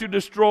trying to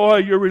destroy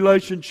your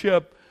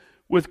relationship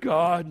with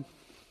God.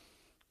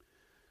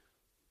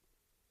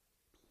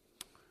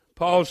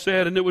 Paul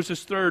said, and it was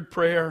his third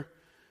prayer,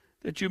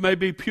 that you may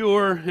be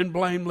pure and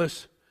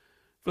blameless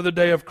for the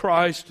day of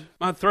Christ.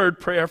 My third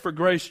prayer for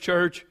Grace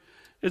Church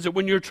is that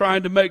when you're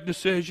trying to make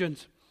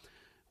decisions,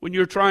 when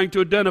you're trying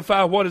to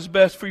identify what is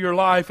best for your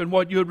life and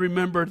what you would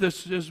remember,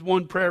 this is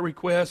one prayer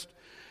request.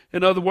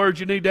 In other words,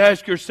 you need to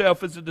ask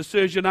yourself, is the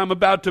decision I'm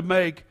about to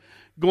make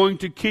going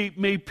to keep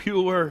me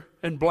pure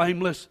and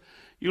blameless?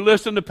 You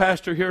listen to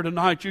Pastor here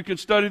tonight. You can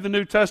study the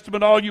New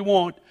Testament all you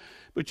want,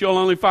 but you'll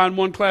only find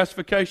one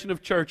classification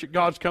of church that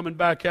God's coming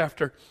back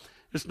after.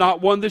 It's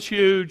not one that's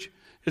huge.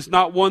 It's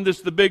not one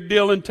that's the big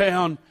deal in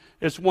town.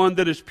 It's one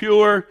that is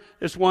pure.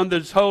 It's one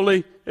that is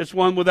holy. It's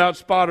one without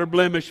spot or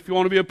blemish. If you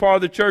want to be a part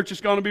of the church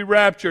that's going to be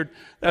raptured,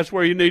 that's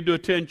where you need to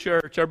attend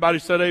church. Everybody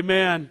said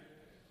amen.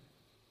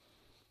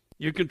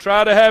 You can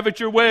try to have it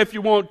your way if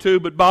you want to,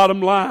 but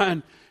bottom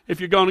line, if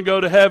you're going to go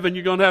to heaven,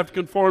 you're going to have to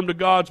conform to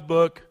God's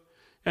book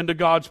and to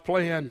God's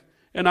plan.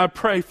 And I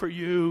pray for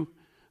you.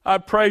 I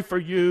pray for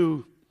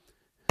you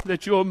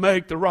that you'll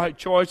make the right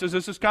choices.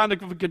 This is kind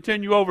of a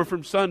continue over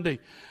from Sunday.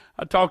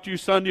 I talked to you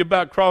Sunday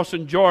about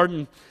crossing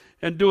Jordan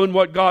and doing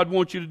what God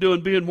wants you to do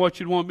and being what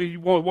He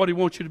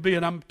wants you to be.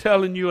 And I'm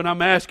telling you and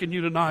I'm asking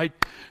you tonight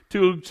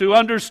to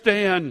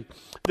understand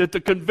that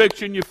the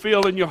conviction you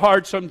feel in your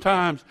heart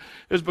sometimes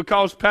is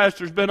because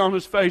Pastor's been on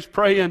his face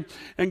praying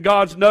and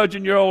God's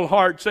nudging your old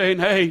heart saying,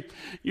 hey,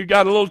 you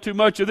got a little too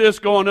much of this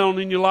going on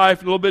in your life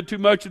and a little bit too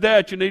much of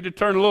that. You need to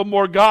turn a little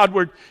more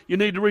Godward. You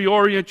need to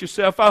reorient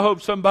yourself. I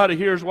hope somebody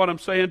hears what I'm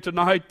saying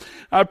tonight.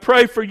 I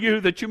pray for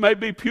you that you may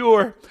be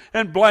pure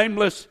and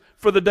blameless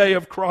for the day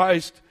of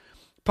Christ.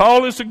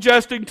 Paul is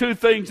suggesting two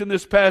things in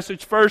this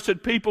passage. First,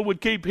 that people would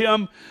keep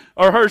him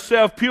or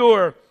herself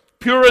pure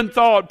in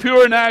thought,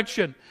 pure in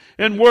action,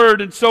 in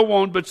word, and so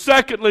on. But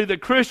secondly, that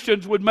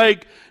Christians would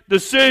make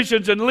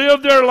decisions and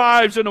live their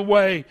lives in a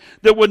way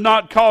that would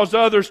not cause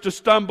others to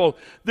stumble.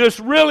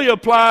 This really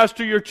applies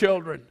to your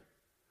children.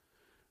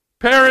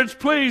 Parents,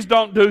 please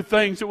don't do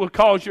things that will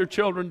cause your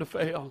children to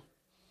fail.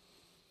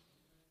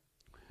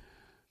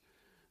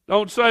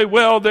 Don't say,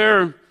 well,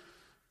 they're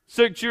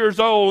 6 years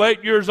old,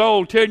 8 years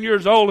old, 10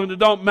 years old, and it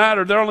don't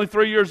matter. They're only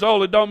 3 years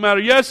old. It don't matter.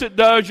 Yes, it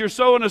does. You're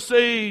sowing a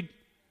seed.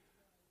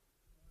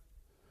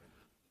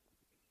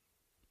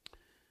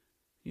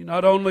 You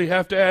not only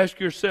have to ask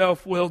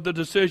yourself, will the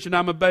decision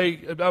I'm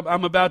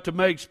about to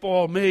make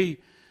spoil me,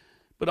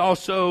 but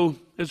also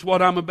is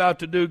what I'm about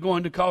to do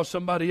going to cause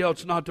somebody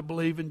else not to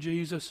believe in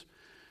Jesus?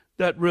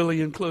 That really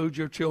includes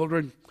your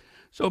children.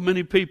 So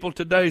many people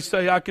today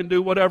say, I can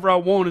do whatever I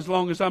want as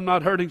long as I'm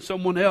not hurting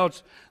someone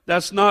else.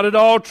 That's not at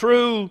all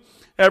true.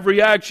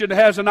 Every action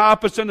has an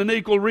opposite and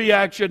equal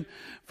reaction.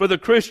 For the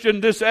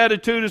Christian, this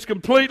attitude is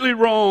completely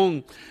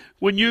wrong.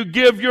 When you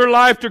give your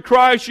life to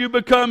Christ, you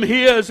become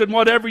His, and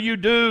whatever you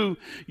do,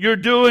 you're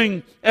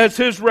doing as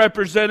His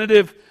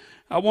representative.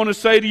 I want to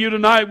say to you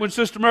tonight, when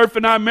Sister Murphy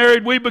and I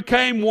married, we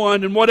became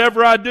one, and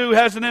whatever I do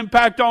has an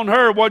impact on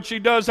her. What she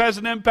does has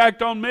an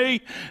impact on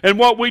me, and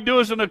what we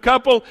do as in a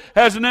couple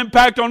has an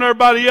impact on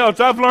everybody else.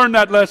 I've learned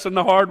that lesson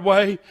the hard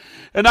way.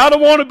 And I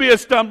don't want to be a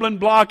stumbling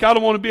block. I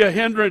don't want to be a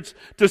hindrance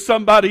to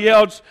somebody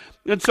else.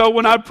 And so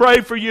when I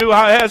pray for you,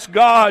 I ask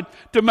God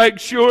to make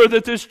sure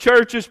that this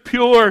church is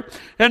pure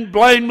and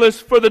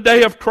blameless for the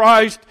day of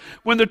Christ.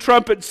 When the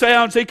trumpet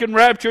sounds, He can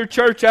rapture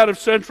church out of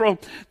Central,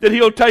 that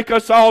He'll take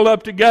us all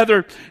up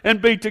together and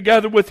be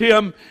together with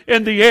Him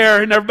in the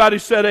air. And everybody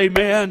said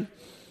amen.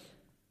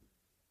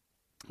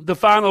 The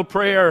final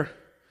prayer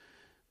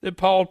that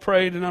Paul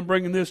prayed, and I'm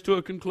bringing this to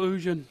a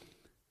conclusion.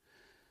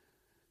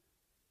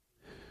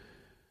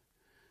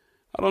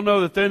 I don't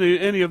know that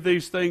any of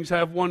these things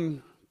have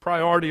one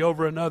priority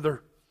over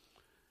another.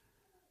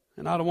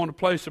 And I don't want to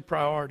place a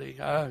priority.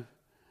 I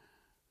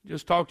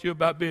just talked to you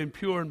about being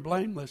pure and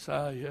blameless.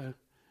 I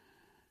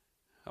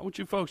want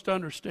you folks to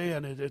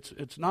understand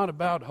it's not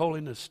about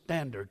holiness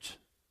standards.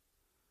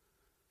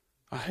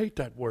 I hate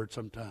that word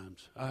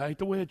sometimes. I hate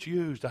the way it's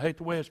used. I hate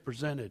the way it's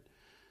presented.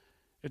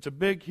 It's a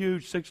big,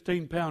 huge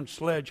 16-pound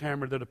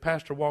sledgehammer that a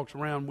pastor walks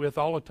around with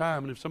all the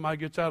time. And if somebody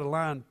gets out of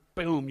line,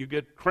 boom, you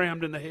get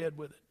crammed in the head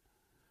with it.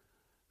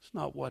 It's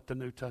not what the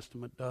New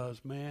Testament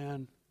does,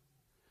 man.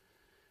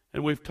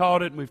 And we've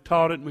taught it, and we've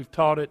taught it, and we've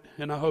taught it,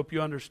 and I hope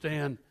you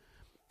understand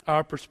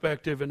our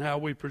perspective and how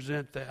we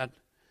present that.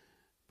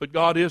 But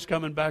God is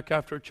coming back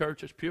after a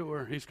church that's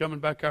pure. He's coming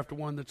back after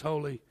one that's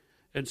holy,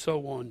 and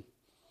so on.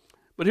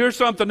 But here's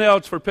something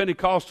else for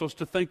Pentecostals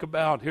to think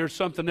about. Here's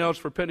something else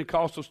for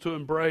Pentecostals to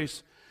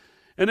embrace.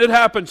 And it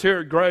happens here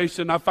at Grace,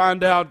 and I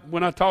find out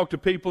when I talk to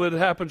people, it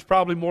happens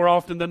probably more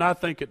often than I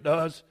think it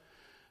does.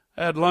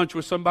 I had lunch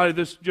with somebody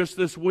just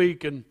this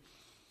week, and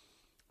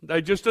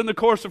they just in the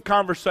course of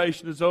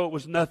conversation, as though it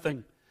was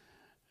nothing.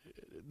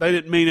 They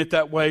didn't mean it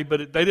that way,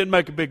 but they didn't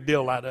make a big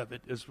deal out of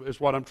it, is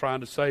what I'm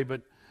trying to say.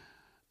 But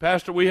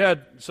Pastor, we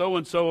had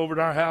so-and-so over at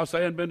our house.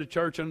 They hadn't been to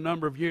church in a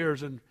number of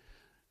years. And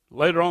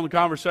later on in the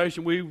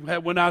conversation, we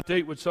went out to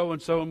eat with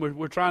so-and-so, and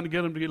we're trying to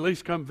get them to at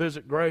least come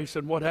visit Grace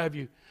and what have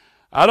you.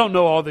 I don't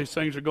know all these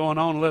things are going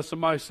on unless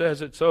somebody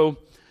says it. So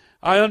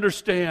I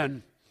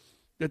understand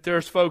that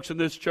there's folks in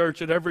this church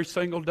that every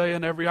single day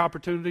and every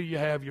opportunity you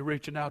have, you're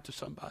reaching out to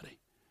somebody.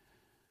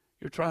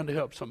 You're trying to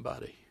help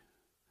somebody.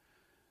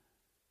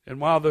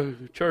 And while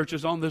the church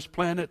is on this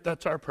planet,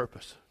 that's our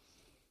purpose.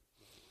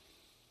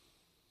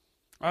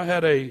 I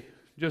had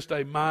just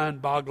a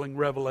mind-boggling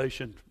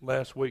revelation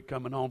last week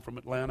coming home from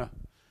Atlanta.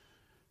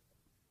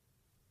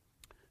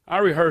 I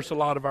rehearse a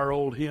lot of our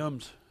old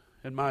hymns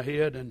in my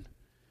head, and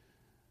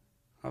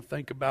I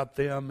think about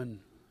them and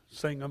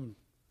sing them.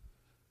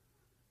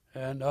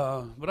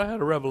 But I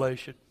had a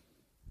revelation.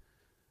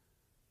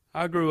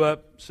 I grew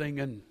up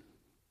singing,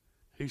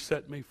 "He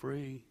set me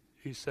free,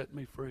 He set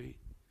me free.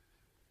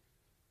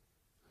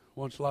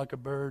 Once like a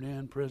bird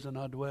in prison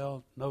I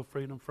dwelt, no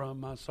freedom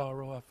from my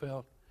sorrow I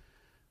felt,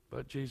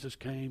 but Jesus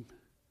came."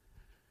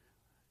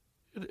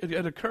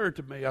 It occurred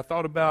to me. I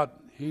thought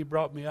about, He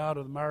brought me out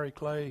of the miry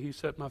clay, He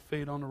set my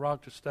feet on the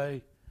rock to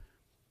stay.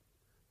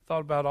 I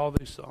thought about all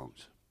these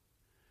songs.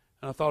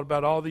 And I thought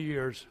about all the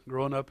years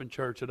growing up in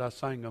church that I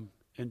sang them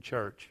in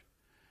church.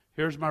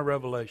 Here's my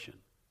revelation.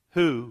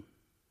 Who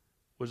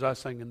was I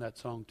singing that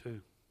song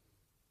to?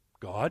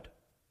 God?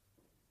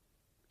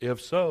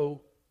 If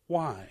so,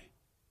 why?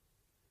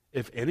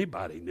 If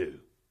anybody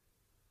knew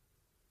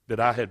that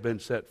I had been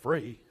set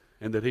free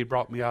and that He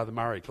brought me out of the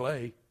miry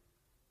clay,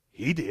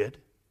 He did.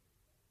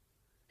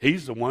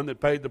 He's the one that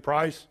paid the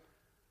price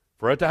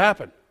for it to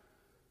happen.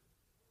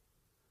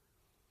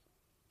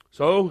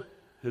 So,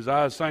 as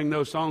I sang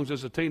those songs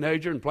as a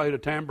teenager and played a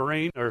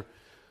tambourine or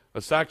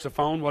a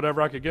saxophone,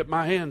 whatever I could get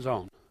my hands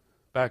on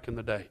back in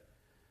the day.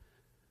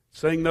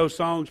 Sing those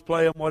songs,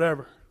 play them,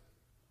 whatever.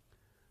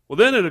 Well,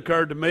 then it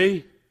occurred to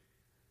me,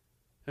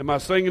 am I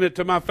singing it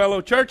to my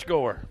fellow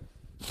churchgoer?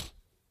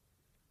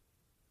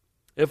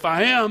 If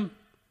I am,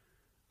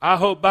 I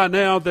hope by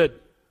now that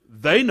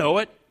they know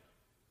it.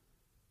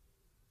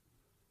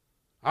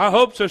 I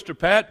hope, Sister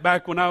Pat,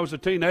 back when I was a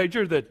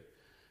teenager, that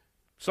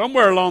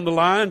somewhere along the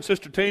line,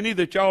 Sister Teeny,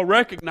 that y'all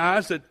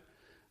recognize that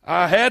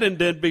I had and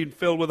did be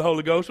filled with the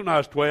Holy Ghost when I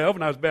was 12,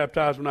 and I was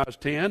baptized when I was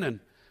 10, and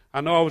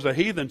I know I was a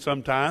heathen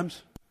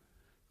sometimes.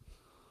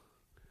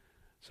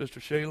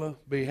 Sister Sheila,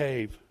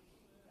 behave.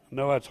 I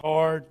know that's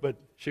hard, but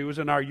she was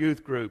in our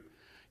youth group.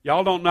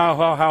 Y'all don't know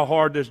how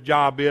hard this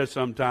job is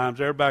sometimes.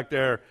 They're back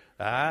there,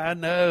 I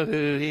know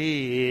who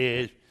He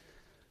is.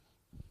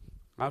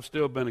 I've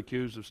still been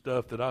accused of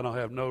stuff that I don't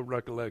have no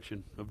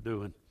recollection of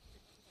doing.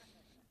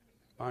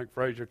 Mike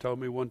Frazier told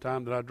me one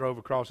time that I drove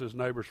across his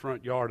neighbor's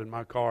front yard in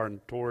my car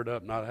and tore it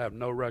up, and I have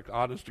no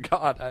honest to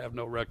God, I have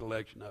no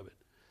recollection of it.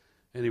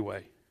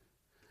 Anyway.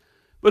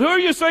 But who are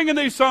you singing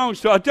these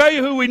songs to? I'll tell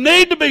you who we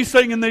need to be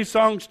singing these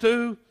songs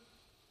to.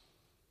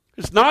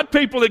 It's not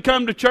people that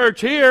come to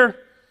church here,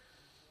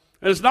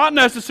 and it's not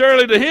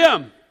necessarily to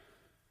Him.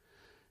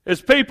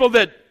 It's people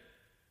that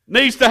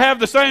needs to have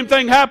the same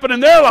thing happen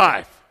in their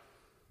life.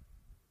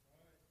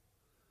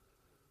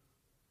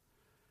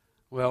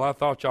 Well, I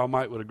thought y'all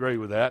would agree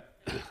with that.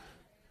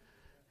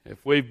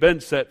 If we've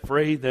been set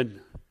free, then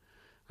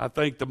I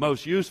think the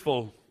most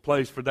useful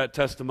place for that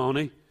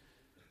testimony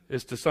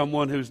is to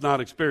someone who's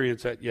not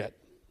experienced that yet.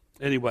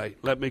 Anyway,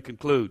 let me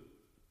conclude.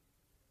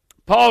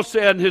 Paul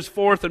said in his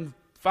fourth and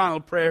final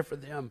prayer for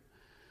them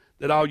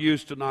that I'll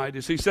use tonight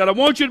is he said, I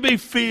want you to be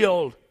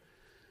filled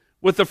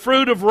with the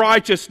fruit of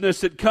righteousness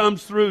that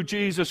comes through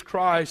Jesus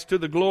Christ to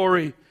the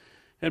glory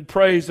and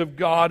praise of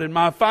God. And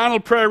my final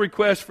prayer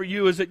request for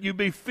you is that you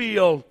be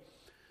filled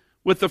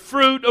with the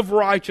fruit of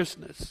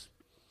righteousness.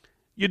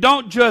 You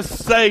don't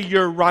just say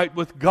you're right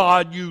with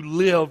God, you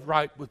live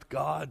right with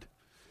God.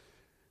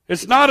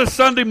 It's not a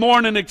Sunday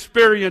morning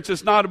experience.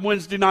 It's not a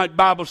Wednesday night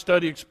Bible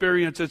study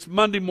experience. It's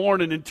Monday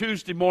morning and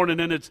Tuesday morning,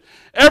 and it's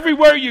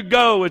everywhere you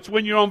go. It's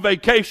when you're on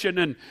vacation,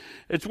 and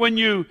it's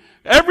when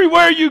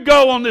everywhere you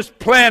go on this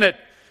planet,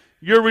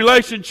 your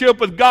relationship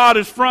with God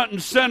is front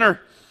and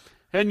center.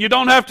 And you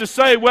don't have to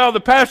say, well, the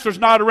pastor's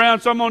not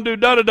around, so I'm going to do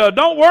da-da-da.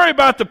 Don't worry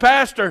about the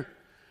pastor.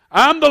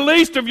 I'm the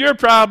least of your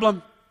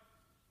problem.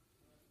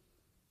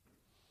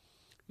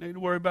 You need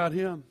to worry about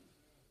him.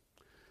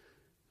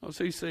 As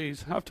he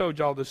sees. I've told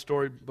y'all this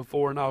story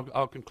before, and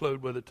I'll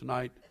conclude with it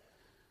tonight.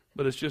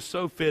 But it's just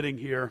so fitting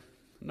here.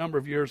 A number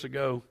of years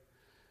ago,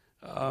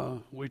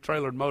 we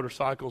trailered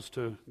motorcycles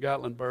to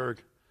Gatlinburg.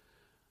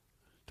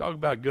 Talk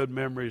about good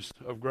memories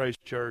of Grace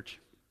Church.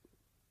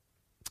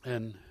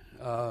 And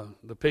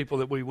the people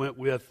that we went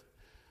with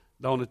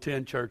don't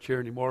attend church here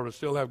anymore, but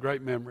still have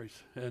great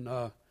memories. And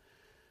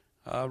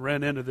I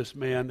ran into this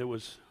man that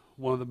was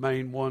one of the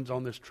main ones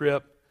on this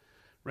trip.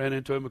 Ran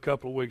into him a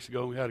couple of weeks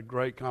ago. We had a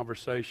great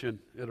conversation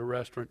at a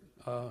restaurant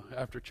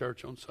after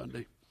church on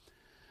Sunday.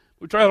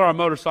 We trailered our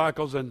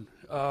motorcycles, and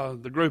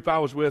the group I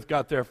was with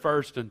got there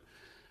first, and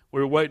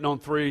we were waiting on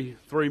three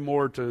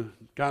more to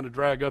kind of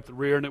drag up the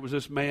rear, and it was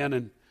this man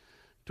and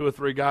 2 or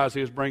 3 guys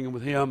he was bringing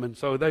with him, and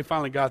so they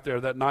finally got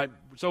there that night.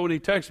 So when he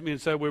texted me and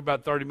said we were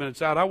about 30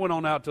 minutes out, I went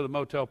on out to the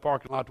motel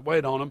parking lot to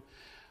wait on him,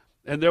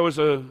 and there was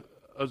a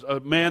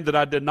man that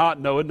I did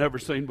not know, had never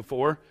seen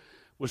before,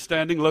 was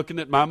standing looking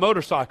at my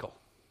motorcycle,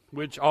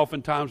 which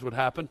oftentimes would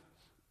happen.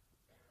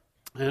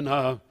 And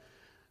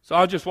so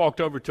I just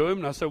walked over to him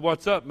and I said,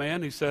 "What's up,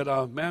 man?" He said,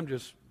 "Man,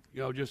 just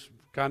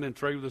kind of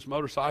intrigued with this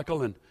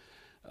motorcycle." And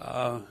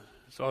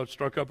so I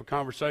struck up a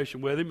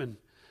conversation with him and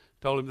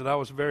told him that I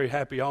was a very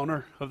happy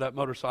owner of that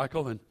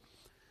motorcycle. And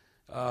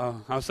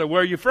I said,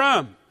 "Where are you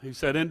from?" He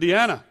said,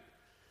 "Indiana."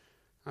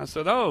 I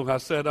said, "Oh." I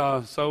said,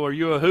 "So are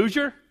you a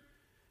Hoosier?"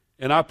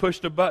 And I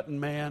pushed a button,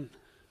 man.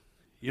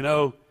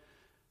 Now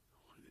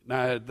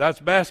that's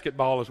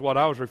basketball is what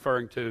I was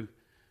referring to.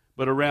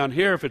 But around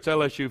here, if it's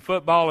LSU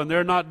football and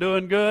they're not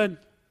doing good,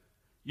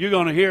 you're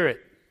going to hear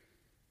it,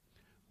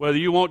 whether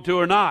you want to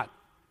or not.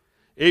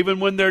 Even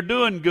when they're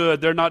doing good,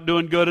 they're not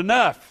doing good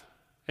enough.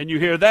 And you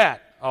hear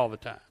that all the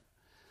time.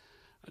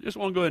 I just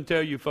want to go ahead and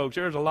tell you folks,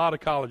 there's a lot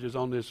of colleges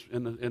on this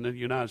in the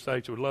United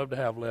States who would love to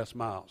have Les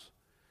Miles.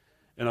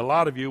 And a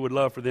lot of you would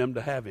love for them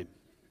to have him.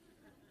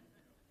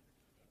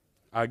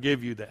 I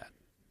give you that.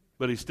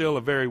 But he's still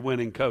a very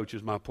winning coach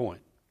is my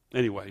point.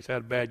 Anyway, he's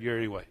had a bad year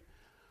anyway.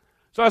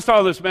 So I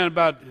saw this man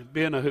about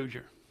being a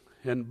Hoosier.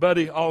 And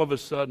buddy, all of a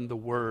sudden the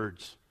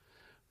words,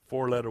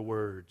 4-letter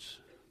words,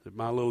 that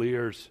my little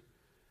ears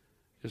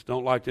just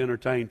don't like to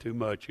entertain too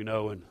much,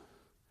 and,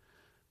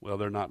 well,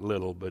 they're not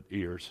little, but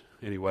ears.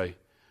 Anyway,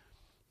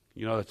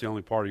 that's the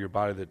only part of your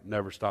body that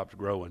never stops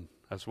growing.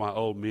 That's why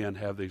old men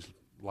have these,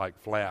 like,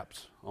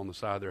 flaps on the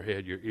side of their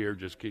head. Your ear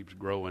just keeps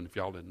growing, if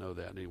y'all didn't know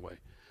that anyway.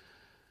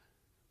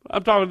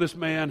 I'm talking to this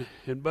man,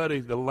 and buddy,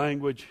 the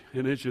language,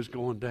 and it's just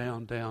going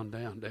down, down,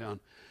 down, down.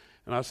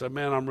 And I said,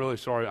 "Man, I'm really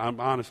sorry.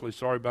 I'm honestly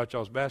sorry about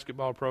y'all's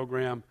basketball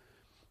program.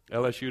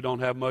 LSU don't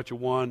have much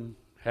of one.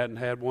 Hadn't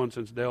had one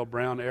since Dale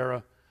Brown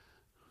era.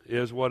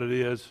 Is what it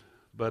is.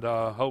 But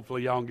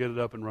hopefully y'all can get it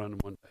up and running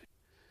one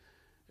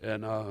day."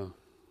 And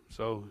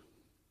so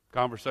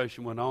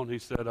conversation went on. He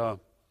said, "Well,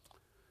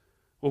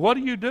 what do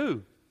you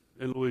do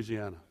in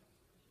Louisiana?"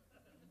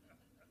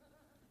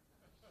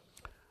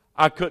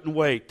 I couldn't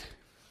wait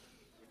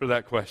for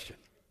that question.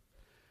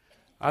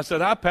 I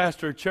said, "I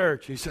pastor a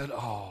church." He said,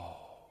 "Oh,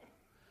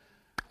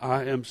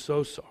 I am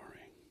so sorry."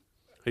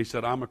 He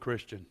said, "I'm a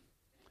Christian."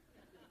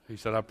 He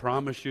said, "I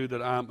promise you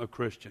that I'm a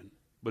Christian."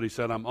 But he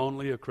said, "I'm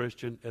only a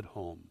Christian at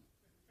home."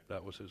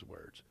 That was his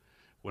words.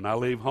 "When I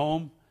leave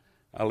home,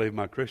 I leave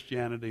my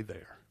Christianity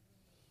there."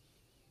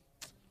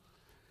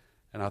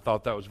 And I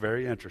thought that was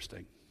very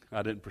interesting.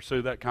 I didn't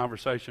pursue that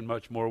conversation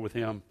much more with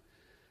him.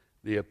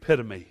 The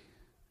epitome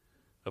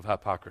of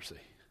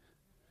hypocrisy.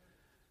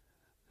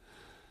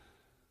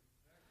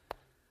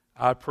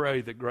 I pray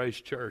that Grace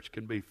Church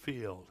can be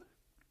filled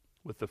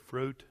with the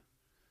fruit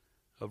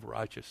of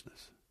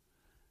righteousness.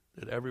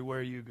 That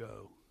everywhere you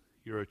go,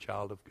 you're a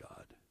child of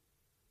God.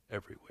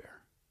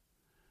 Everywhere.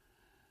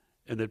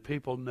 And that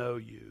people know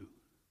you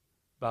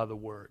by the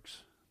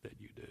works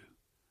that you do.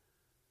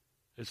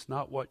 It's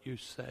not what you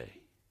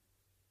say.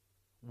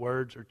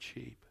 Words are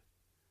cheap.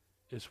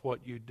 It's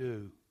what you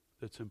do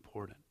that's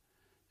important.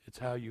 It's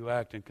how you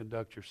act and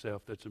conduct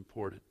yourself that's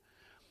important.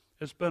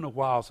 It's been a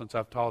while since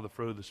I've taught the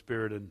fruit of the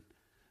Spirit, and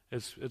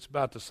it's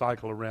about to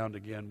cycle around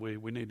again. We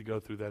need to go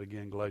through that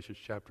again, Galatians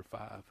chapter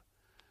 5.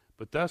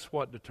 But that's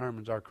what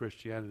determines our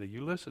Christianity.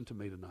 You listen to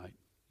me tonight.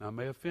 Now, I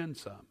may offend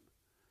some.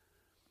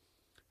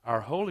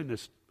 Our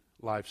holiness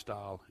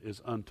lifestyle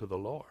is unto the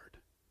Lord.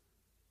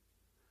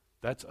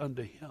 That's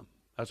unto Him.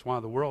 That's why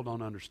the world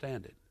don't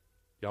understand it.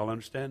 Y'all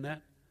understand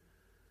that?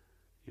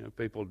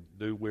 People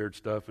do weird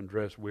stuff and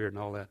dress weird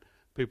and all that.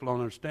 People don't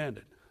understand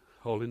it.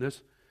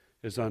 Holiness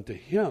is unto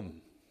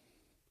Him.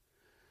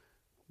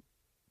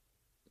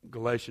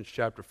 Galatians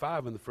chapter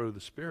 5, and the fruit of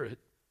the Spirit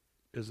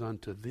is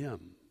unto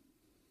them.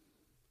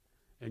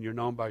 And you're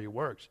known by your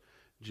works.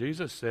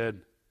 Jesus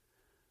said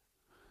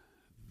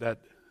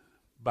that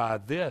by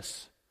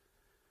this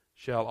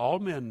shall all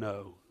men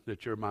know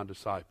that you're my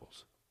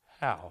disciples.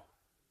 How?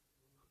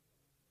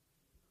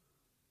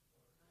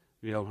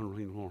 I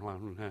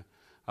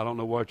don't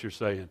know what you're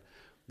saying.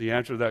 The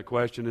answer to that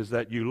question is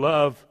that you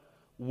love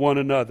one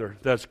another.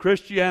 That's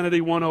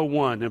Christianity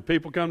 101. And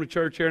people come to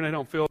church here and they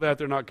don't feel that,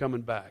 they're not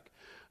coming back.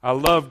 I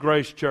love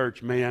Grace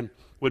Church, man.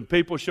 When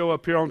people show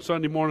up here on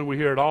Sunday morning, we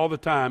hear it all the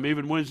time,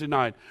 even Wednesday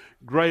night.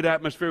 Great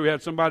atmosphere. We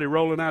had somebody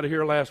rolling out of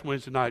here last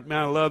Wednesday night. Man,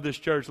 I love this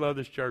church,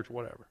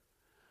 whatever.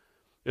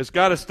 It's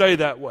got to stay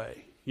that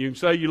way. You can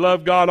say you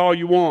love God all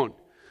you want,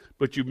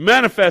 but you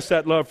manifest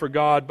that love for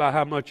God by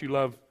how much you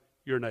love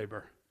your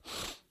neighbor,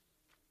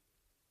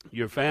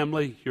 your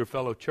family, your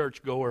fellow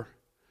churchgoer.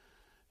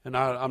 And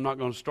I'm not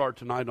going to start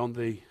tonight on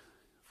the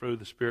fruit of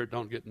the Spirit.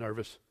 Don't get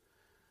nervous.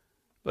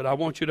 But I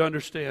want you to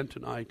understand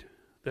tonight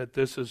that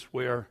this is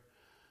where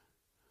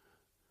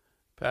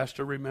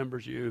Pastor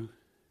remembers you,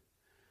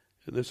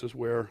 and this is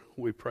where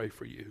we pray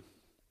for you.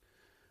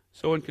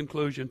 So in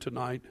conclusion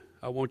tonight,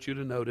 I want you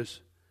to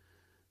notice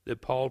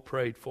that Paul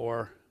prayed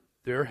for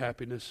their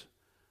happiness,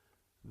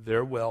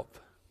 their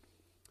wealth,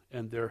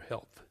 and their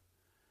health.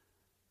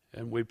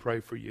 And we pray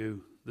for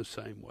you the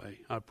same way.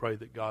 I pray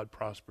that God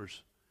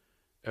prospers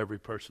every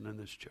person in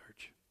this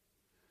church.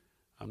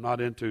 I'm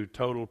not into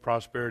total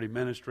prosperity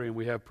ministry, and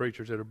we have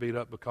preachers that are beat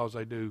up because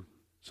they do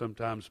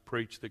sometimes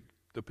preach that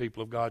the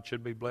people of God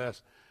should be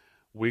blessed.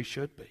 We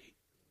should be.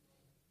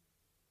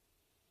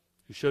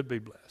 You should be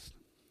blessed.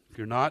 If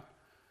you're not,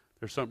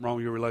 there's something wrong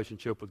with your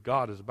relationship with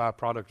God. As a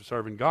byproduct of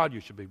serving God, you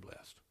should be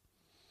blessed.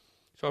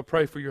 So I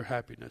pray for your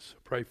happiness. I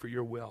pray for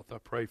your wealth. I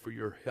pray for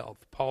your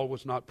health. Paul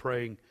was not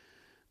praying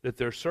that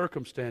their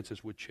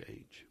circumstances would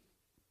change,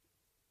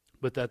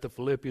 but that the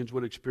Philippians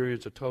would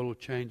experience a total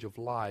change of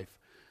life,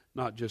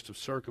 not just of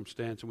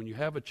circumstance. And when you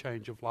have a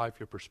change of life,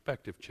 your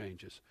perspective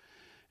changes,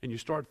 and you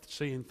start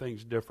seeing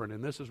things different.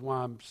 And this is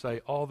why I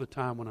say all the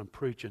time when I'm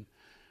preaching,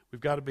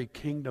 we've got to be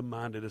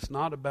kingdom-minded. It's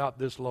not about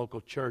this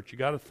local church. You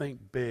got to think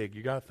big.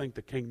 You got to think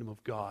the kingdom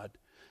of God.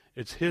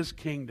 It's His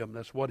kingdom.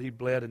 That's what He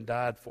bled and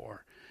died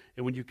for.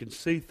 And when you can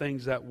see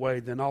things that way,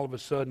 then all of a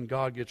sudden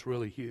God gets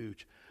really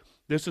huge.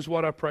 This is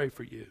what I pray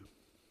for you,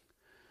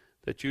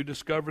 that you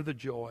discover the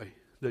joy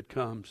that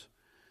comes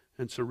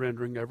in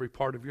surrendering every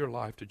part of your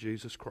life to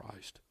Jesus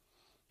Christ,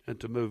 and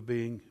to move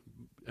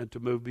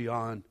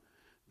beyond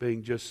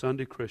being just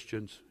Sunday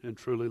Christians and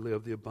truly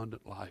live the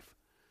abundant life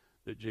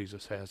that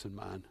Jesus has in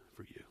mind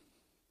for you.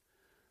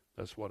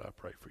 That's what I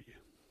pray for you.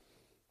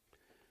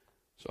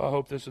 So I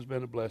hope this has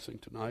been a blessing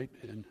tonight,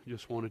 and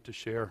just wanted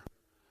to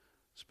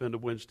spend a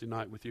Wednesday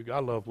night with you. I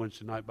love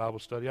Wednesday night Bible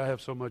study. I have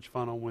so much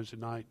fun on Wednesday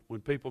night.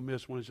 When people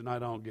miss Wednesday night, I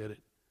don't get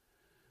it.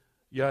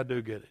 Yeah, I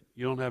do get it.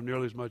 You don't have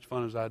nearly as much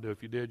fun as I do.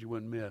 If you did, you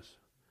wouldn't miss.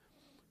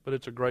 But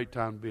it's a great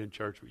time to be in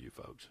church with you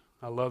folks.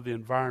 I love the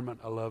environment.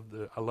 I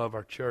love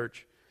our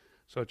church.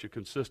 Such a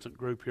consistent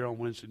group here on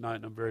Wednesday night,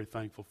 and I'm very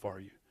thankful for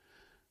you.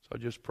 So I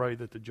just pray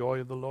that the joy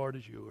of the Lord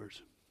is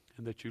yours,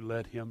 and that you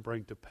let Him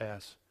bring to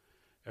pass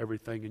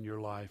everything in your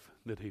life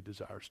that He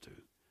desires to.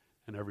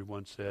 And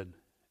everyone said,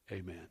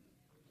 amen.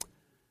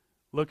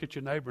 Look at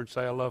your neighbor and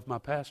say, I love my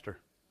pastor.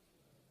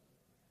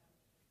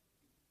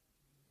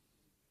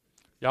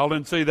 Y'all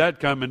didn't see that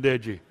coming,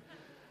 did you?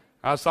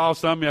 I saw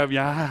some of you.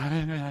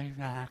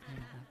 I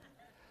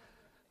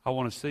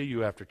want to see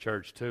you after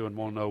church too, and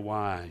want to know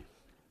why.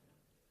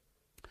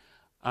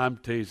 I'm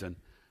teasing.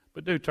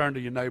 But do turn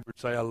to your neighbor and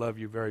say, I love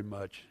you very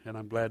much, and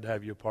I'm glad to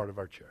have you a part of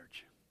our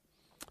church.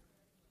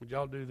 Would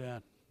y'all do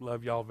that?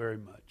 Love y'all very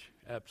much.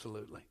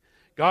 Absolutely.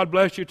 God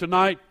bless you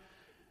tonight.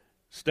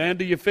 Stand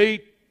to your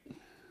feet.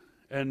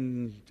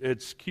 And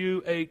it's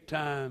Q8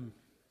 time.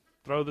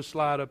 Throw the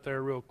slide up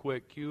there real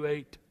quick.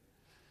 Q8.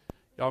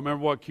 Y'all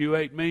remember what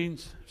Q8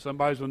 means? If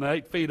somebody's within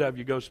 8 feet of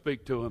you, go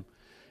speak to them.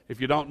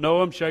 If you don't know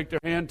them, shake their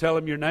hand, tell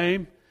them your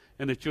name,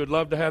 and that you would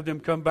love to have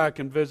them come back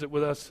and visit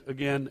with us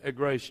again at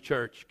Grace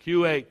Church.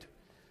 Q8.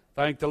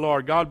 Thank the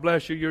Lord. God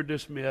bless you. You're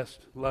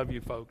dismissed. Love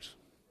you, folks.